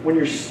 great. When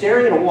you're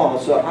staring at a wall,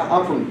 so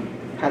I'm from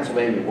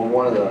Pennsylvania. We're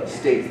one of the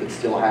states that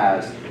still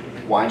has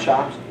wine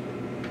shops.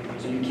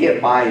 So you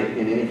can't buy it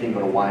in anything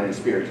but a wine and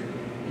spirits.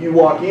 You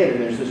walk in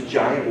and there's this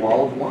giant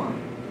wall of wine.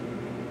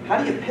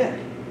 How do you pick?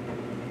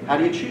 How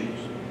do you choose?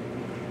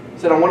 He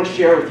said, I want to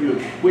share with you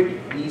a quick,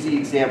 easy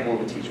example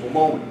of a teachable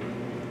moment.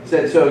 He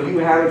said, so you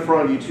have in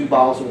front of you 2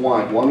 bottles of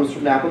wine. One was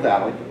from Napa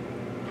Valley,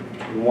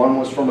 and one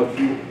was from a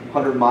few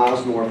hundred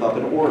miles north up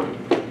in Oregon.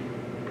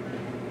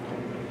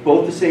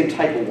 Both the same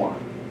type of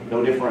wine,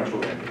 no differential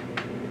there.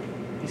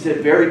 He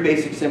said, very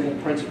basic, simple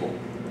principle.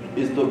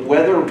 Is the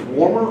weather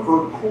warmer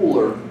or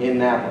cooler in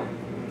Napa?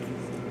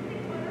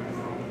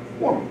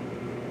 Warmer.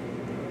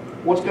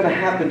 What's going to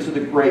happen to the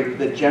grape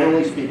that,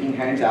 generally speaking,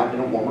 hangs out in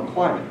a warmer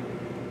climate?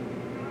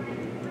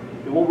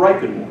 It will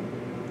ripen more.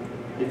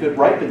 If it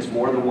ripens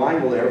more, the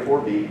wine will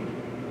therefore be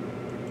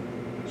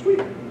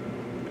sweeter.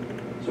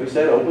 So he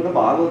said, open the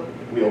bottle.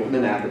 We opened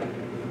the Napa.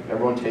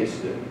 Everyone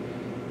tasted it.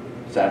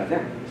 Sat it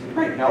down. He said,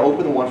 great. Now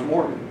open the one from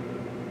Oregon.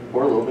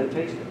 Pour a little bit,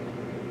 taste it.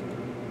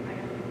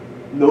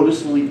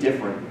 Noticeably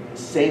different.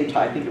 Same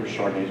type, I think it was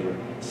Chardonnay,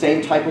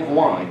 same type of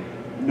wine,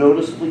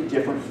 noticeably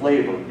different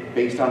flavor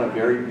based on a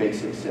very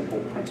basic, simple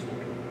principle.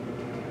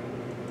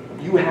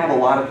 You have a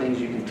lot of things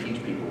you can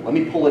teach people. Let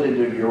me pull it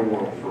into your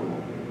world for a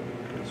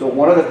moment. So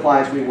one of the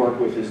clients we work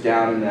with is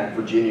down in that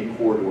Virginia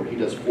corridor. He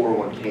does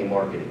 401k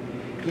marketing.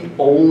 He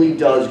only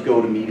does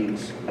go to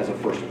meetings as a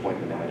first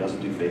appointment now. He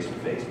doesn't do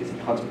face-to-face because he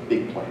hunts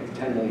big plans,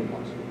 10 million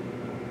plus.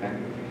 Okay?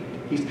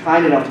 He's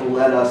kind enough to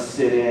let us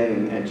sit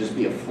in and just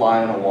be a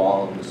fly on a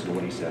wall and listen to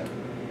what he said.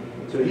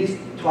 So he's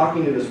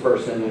talking to this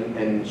person,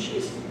 and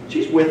she's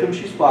with him,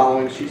 she's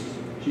following,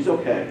 she's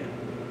okay.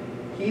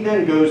 He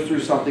then goes through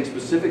something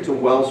specific to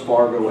Wells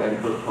Fargo and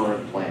her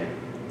current plan.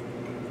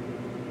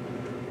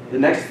 The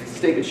next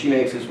statement she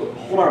makes is, well,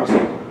 hold on a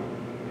second.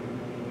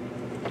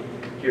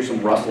 Here's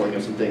some rustling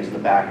of some things in the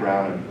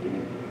background,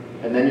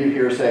 and then you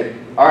hear her say,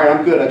 all right,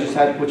 I'm good, I just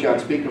had to put you on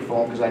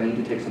speakerphone because I need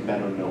to take some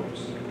better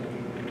notes.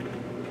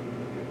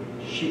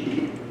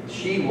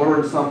 She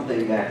learned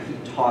something that he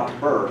taught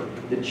her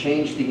that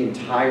changed the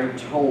entire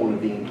tone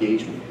of the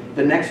engagement.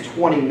 The next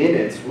 20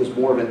 minutes was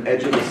more of an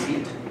edge of the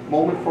seat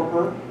moment for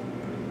her,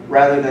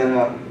 rather than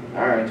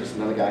all right, just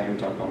another guy here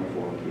talking on my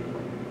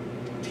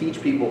 401k.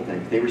 Teach people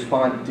things. They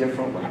respond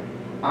differently.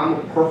 I'm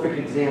a perfect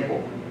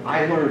example.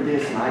 I learned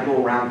this, and I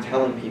go around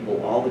telling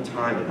people all the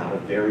time about a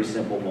very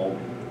simple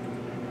moment.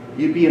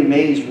 You'd be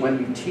amazed when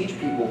you teach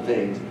people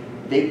things,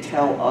 they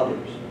tell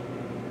others.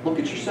 Look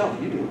at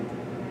yourself, you do it.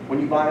 When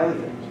you buy other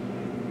things.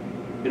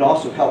 It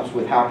also helps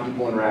with how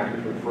people interact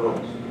with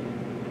referrals.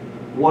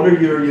 What are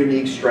your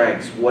unique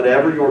strengths?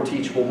 Whatever your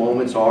teachable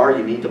moments are,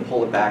 you need to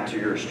pull it back to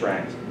your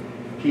strengths.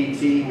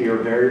 PT, we are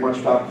very much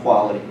about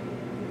quality.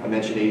 I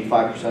mentioned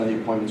 85% of the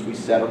appointments we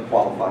set are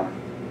qualified.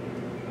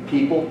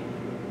 People,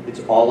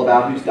 it's all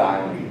about who's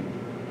dialing.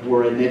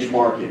 We're a niche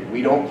market.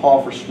 We don't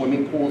call for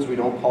swimming pools, we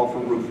don't call for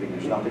roofing.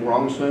 There's nothing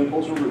wrong with swimming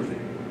pools or roofing.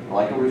 I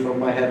like a roof over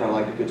my head and I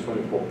like a good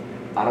swimming pool.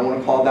 I don't want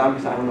to call down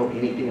because I don't know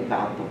anything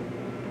about them.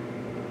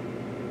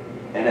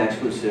 And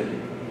exclusivity.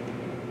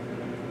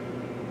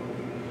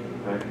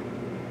 Right?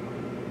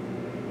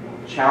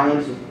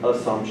 Challenge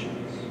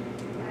assumptions.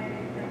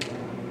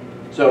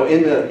 So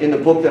in the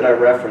book that I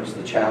referenced,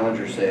 The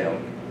Challenger Sale,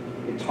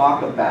 they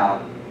talk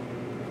about,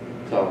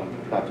 so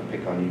not to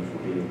pick on you for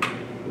being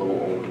a little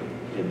older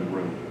in the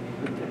room.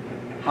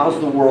 How's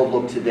the world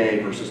look today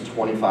versus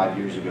 25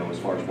 years ago as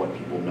far as what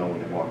people know when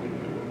they walk in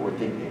the door or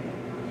think they know?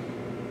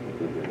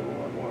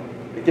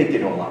 They think they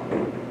know a lot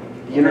more.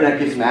 The internet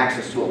gives them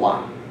access to a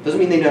lot. Doesn't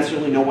mean they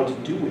necessarily know what to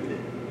do with it,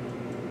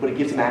 but it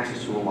gives them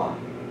access to a lot.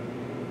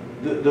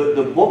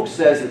 The book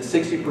says that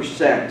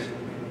 60%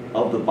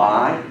 of the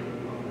buy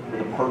or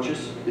the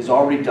purchase is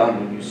already done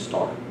when you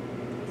start.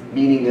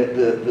 Meaning that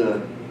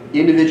the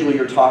individual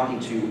you're talking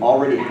to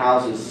already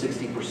houses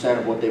 60%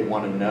 of what they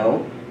want to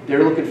know.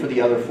 They're looking for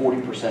the other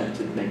 40%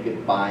 to make a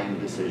buying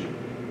decision.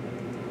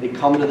 They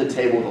come to the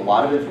table with a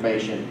lot of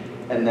information,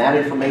 and that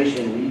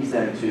information leads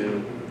them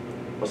to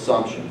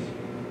assumptions.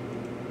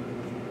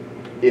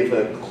 If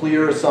a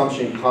clear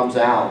assumption comes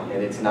out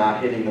and it's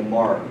not hitting the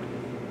mark,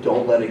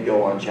 don't let it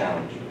go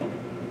unchallenged.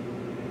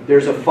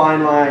 There's a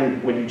fine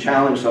line when you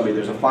challenge somebody,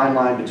 there's a fine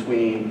line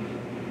between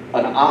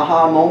an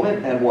aha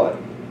moment and what?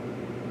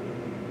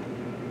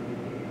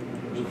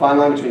 There's a fine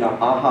line between an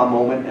aha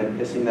moment and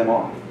pissing them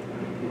off.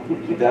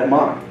 Keep that in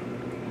mind.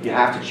 You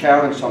have to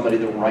challenge somebody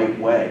the right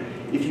way.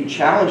 If you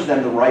challenge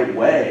them the right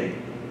way,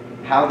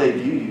 how they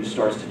view you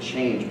starts to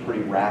change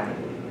pretty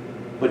rapidly.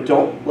 But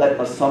don't let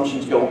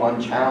assumptions go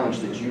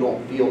unchallenged that you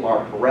don't feel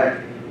are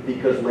correct,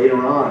 because later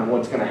on,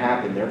 what's going to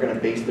happen, they're going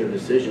to base their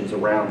decisions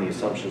around the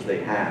assumptions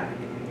they have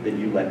that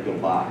you let go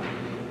by.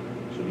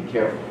 So be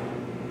careful.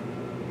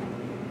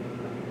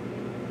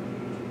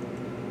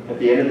 At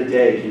the end of the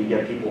day, can you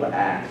get people to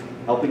act?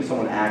 Helping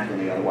someone act when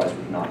they otherwise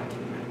would not.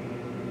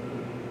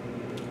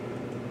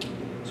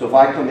 So if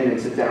I come in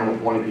and sit down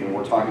with one of you and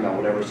we're talking about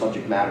whatever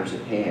subject matters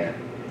at hand,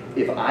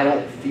 if I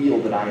don't feel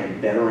that I am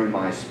bettering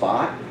my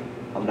spot,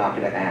 I'm not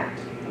going to act.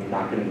 I'm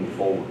not going to move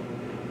forward.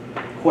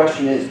 The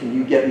question is, can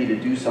you get me to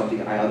do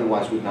something I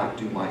otherwise would not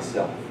do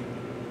myself?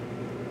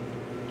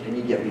 Can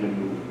you get me to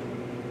move?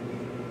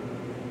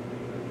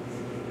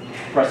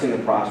 Pressing the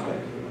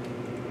prospect.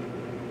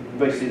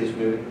 Anybody see this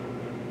movie?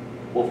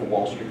 Wolf of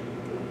Wall Street.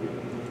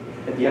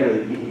 At the end of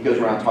it, he goes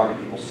around talking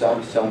to people,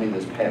 sell me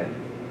this pen.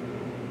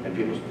 And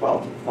people say, well,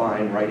 it's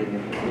fine, writing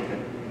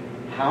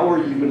it. How are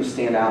you going to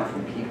stand out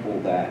from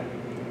people that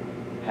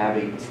have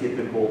a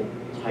typical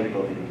type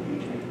of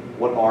engagement?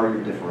 What are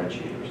your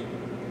differentiators?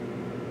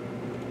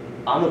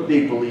 I'm a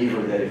big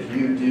believer that if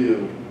you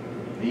do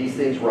these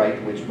things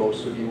right, which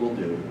most of you will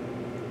do,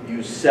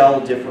 you sell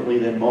differently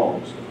than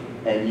most,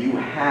 and you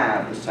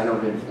have the center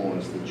of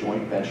influence, the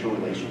joint venture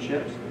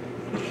relationships,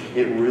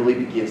 it really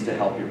begins to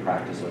help your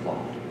practice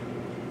evolve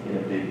in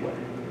a big way.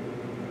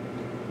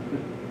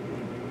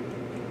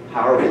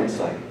 Power of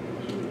insight.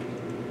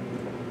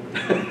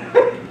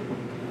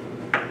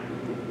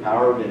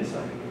 Power of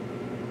insight.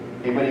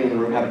 Anybody in the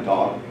room have a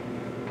dog?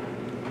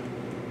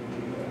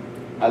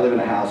 I live in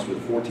a house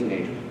with 4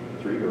 teenagers,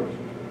 3 girls,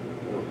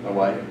 my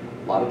wife,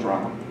 a lot of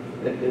drama.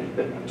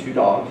 2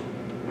 dogs.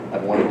 I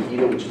have one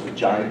Akita, which is a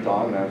giant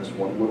dog, and I have this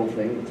one little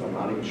thing that I'm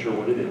not even sure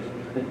what it is.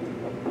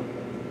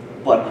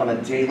 But on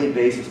a daily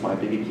basis, my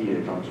big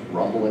Akita comes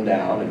rumbling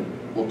down and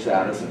looks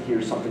at us and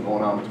hears something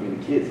going on between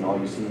the kids, and all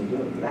you see him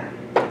doing is that.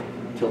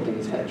 Tilting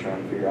his head,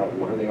 trying to figure out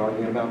what are they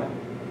arguing about now.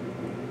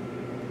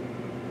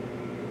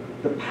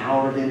 The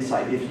power of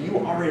insight. If you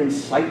are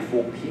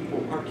insightful,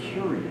 people are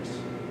curious.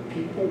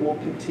 People will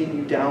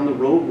continue down the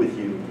road with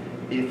you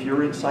if you're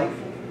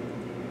insightful.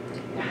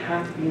 You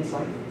have to be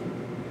insightful.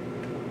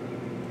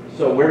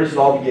 So where does it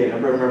all begin?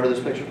 Everybody remember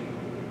this picture?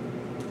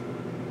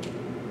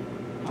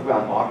 Talk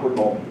about an awkward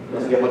moment.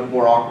 Doesn't get much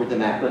more awkward than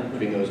that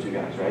between those 2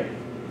 guys, right?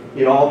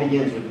 It all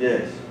begins with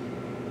this.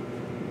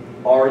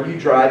 Are you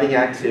driving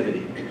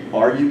activity?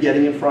 Are you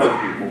getting in front of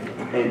people?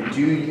 And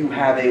do you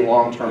have a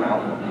long-term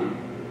outlook?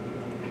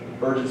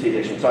 Urgency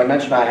addiction. So I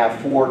mentioned I have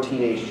 4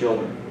 teenage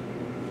children.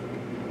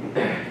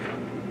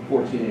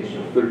 4 teenage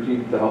children.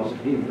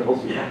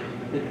 13,000. Yeah,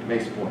 it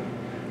makes a point.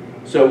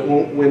 So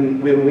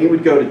when we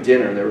would go to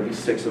dinner, there would be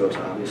 6 of us,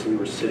 obviously. We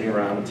were sitting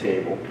around the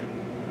table,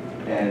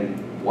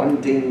 and one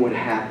ding would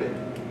happen,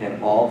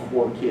 and all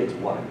 4 kids,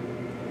 what?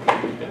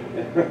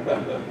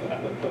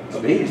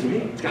 It's me,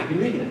 it's got to be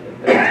me.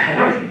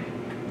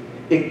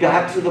 It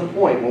got to the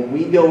point when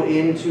we go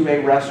into a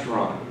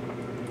restaurant,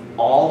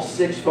 all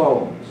 6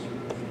 phones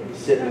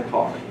sit in the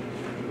car.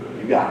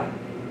 You got it.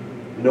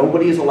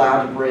 Nobody is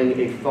allowed to bring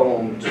a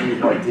phone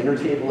to our dinner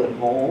table at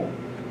home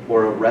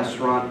or a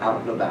restaurant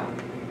out and about.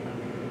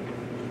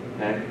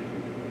 Okay?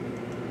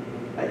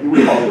 You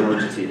would call it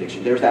urgency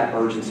addiction. There's that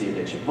urgency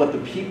addiction. But the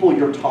people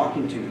you're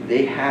talking to,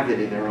 they have it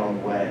in their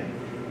own way.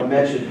 I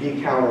mentioned be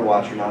a counter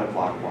watcher, not a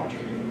clock watcher.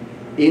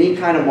 Any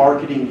kind of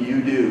marketing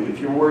you do, if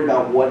you're worried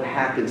about what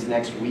happens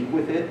next week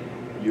with it,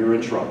 you're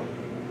in trouble.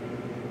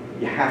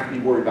 You have to be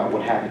worried about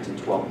what happens in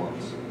 12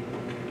 months,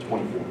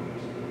 24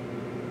 months.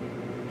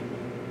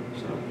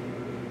 So,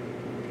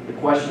 the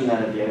question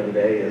then at the end of the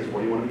day is, what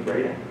do you want to be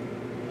great at?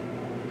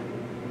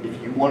 If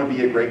you want to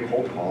be a great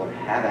cold caller,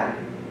 have at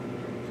it.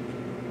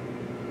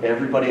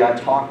 Everybody I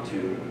talk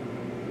to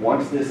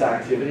wants this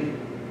activity,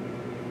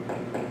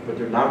 but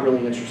they're not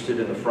really interested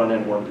in the front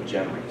end work that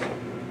generates it.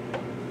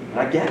 And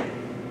I get it.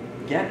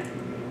 Get it.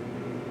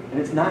 And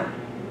it's not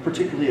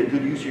particularly a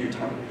good use of your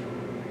time.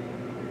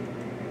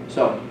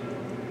 So,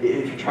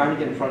 if you're trying to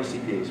get in front of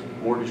CPAs,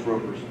 mortgage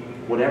brokers,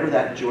 whatever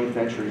that joint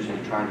venture is you're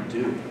trying to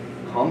do,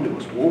 come to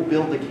us. We'll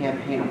build a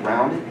campaign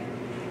around it,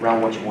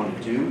 around what you want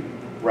to do,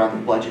 around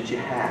the budget you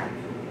have.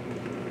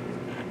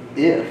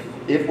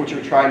 If what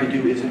you're trying to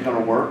do isn't going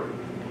to work,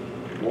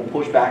 we'll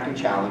push back and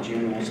challenge you,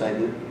 and we'll say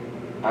that,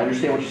 I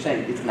understand what you're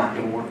saying, it's not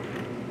going to work.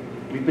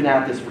 We've been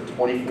at this for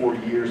 24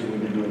 years, and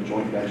we've been doing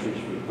joint ventures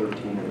for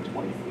 13 and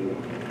 24.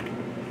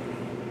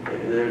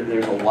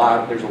 There's a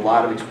lot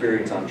of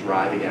experience on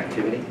driving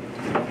activity.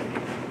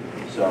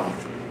 So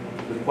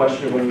the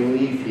question when you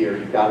leave here,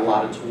 you've got a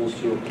lot of tools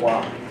to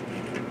apply.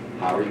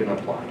 How are you going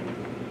to apply?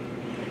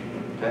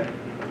 Okay?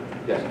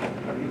 Yes?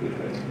 How do you do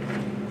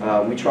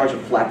that? We charge a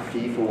flat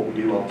fee for what we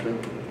do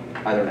ultimately,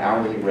 either an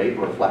hourly rate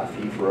or a flat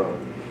fee for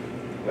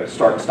a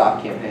start and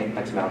stop campaign,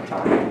 X amount of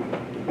time.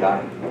 You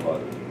got it. How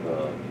about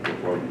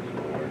performance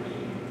awards?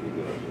 You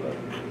give us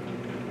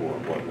for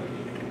appointments,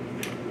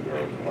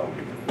 regardless of how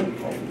we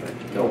call them.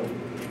 Nope.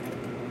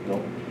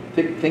 Nope.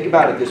 Think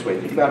about it this way.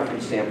 Think about it from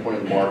the standpoint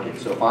of the market.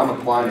 So if I'm a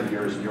client of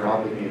yours and you're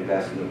helping me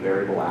invest in a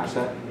variable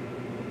asset,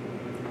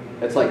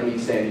 that's like me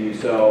saying to you,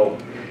 so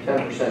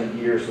 10% a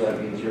year, so that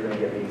means you're going to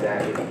get me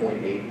exactly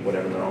 0.8,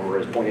 whatever the number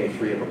is,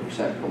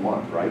 0.83% per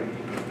month, right?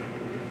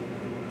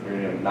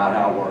 Not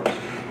how it works.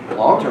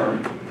 Long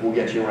term, we'll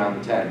get you around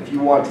the 10. If you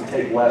want to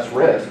take less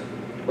risk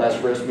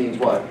means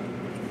what?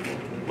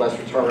 Less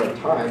return on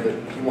time, but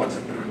if you want to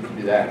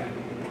do that.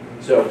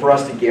 So for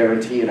us to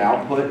guarantee an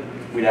output,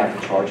 we'd have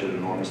to charge an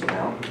enormous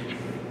amount.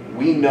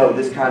 We know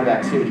this kind of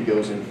activity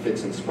goes in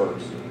fits and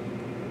spurts.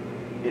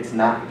 It's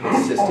not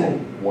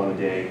consistent, one a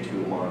day,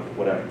 2 a month,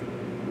 whatever.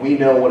 We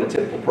know what a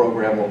typical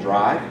program will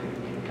drive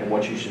and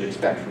what you should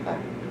expect from that.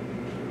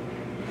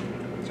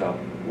 So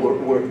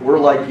we're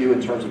like you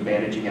in terms of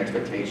managing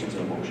expectations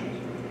and emotions.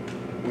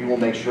 We will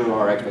make sure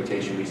our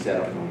expectation we set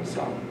up on the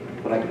solid.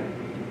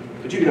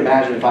 But you can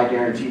imagine if I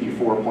guaranteed you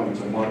 4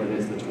 appointments a month and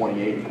it's the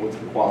 28th, what's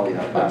the quality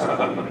of that class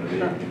going to be?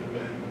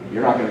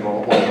 You're not going to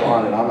want to go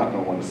on, and I'm not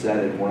going to want to set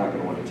it, and we're not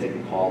going to want to take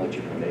the call that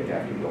you're going to make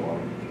after you go on.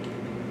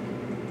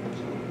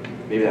 So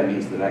maybe that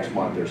means the next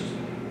month there's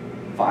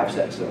 5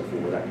 sets of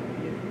 4 that can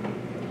be it.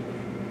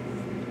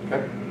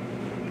 Okay?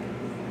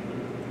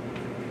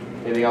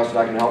 Anything else that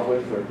I can help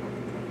with? Or?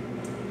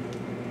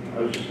 I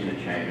was just going to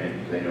chime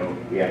in because I know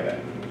we have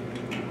an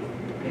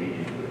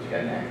agent that's got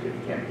an active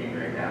campaign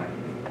right now,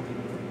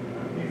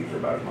 maybe for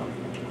about a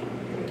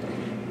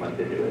month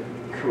to do it.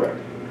 Correct.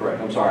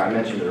 I'm sorry, I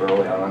mentioned it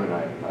early on and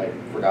I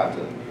forgot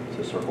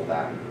to circle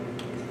back.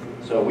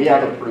 So we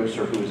have a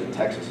producer who is in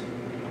Texas.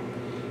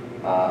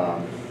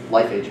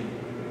 Life Agent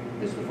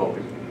is the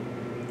focus.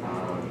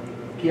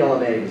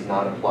 PLMA does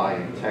not apply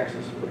in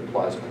Texas, but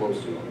applies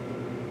close to it.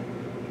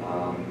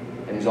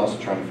 And he's also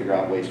trying to figure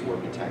out ways to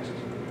work in Texas.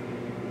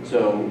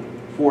 So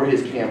for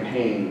his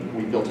campaign,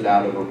 we built it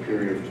out over a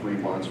period of 3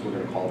 months. We're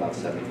going to call about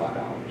 75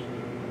 hours.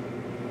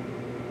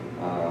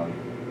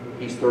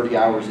 He's 30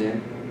 hours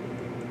in.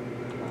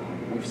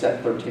 We've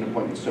set 13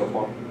 appointments so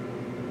far.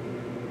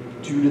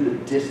 Due to the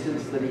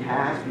distance that he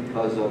has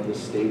because of the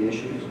state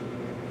issues,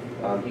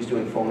 he's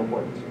doing phone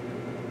appointments.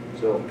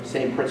 So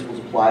same principles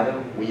apply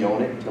though. We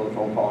own it until the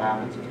phone call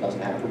happens. If it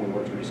doesn't happen, we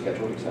work to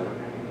reschedule it, etc.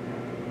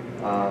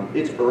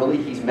 It's early.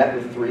 He's met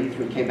with 3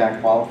 came back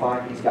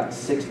qualified. He's got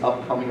 6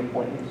 upcoming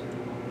appointments.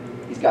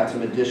 He's got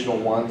some additional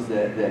ones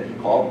that he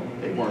called.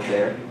 They weren't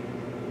there.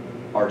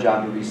 Our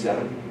job to reset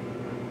them.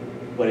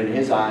 But in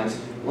his eyes,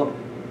 look,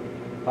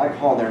 if I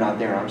call and they're not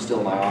there, I'm still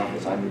in my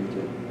office,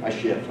 I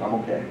shift, I'm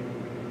okay.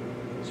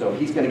 So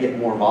he's going to get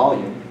more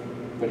volume,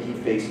 but he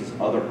faces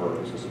other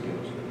hurdles as he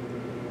goes.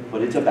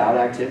 But it's about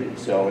activity.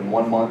 So in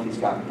 1 month, he's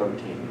gotten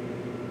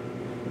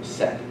 13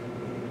 set.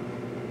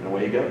 And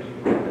away he goes.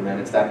 And then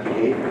it's that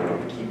behavior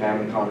of keep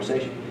having the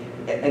conversation.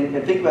 And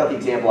think about the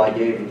example I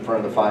gave in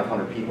front of the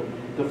 500 people.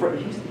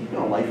 He's been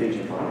a life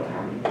agent for, I don't know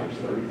how many years,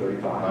 30,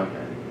 35.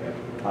 Okay.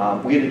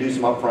 We had to do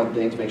some upfront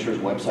things, make sure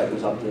his website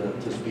was up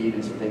to speed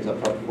and some things up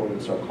front before we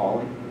would start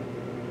calling.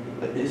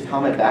 But his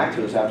comment back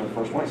to us after the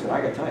first one, he said,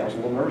 I got to tell you, I was a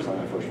little nervous on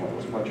that first one. I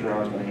wasn't quite sure how I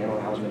was going to handle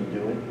it, how I was going to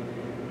do it.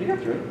 But he got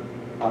through it,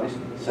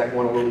 obviously. Second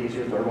one a little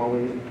easier, third one a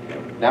little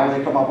easier. Now when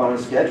they come up on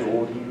his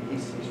schedule,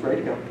 he's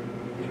ready to go.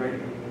 He's ready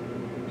to go.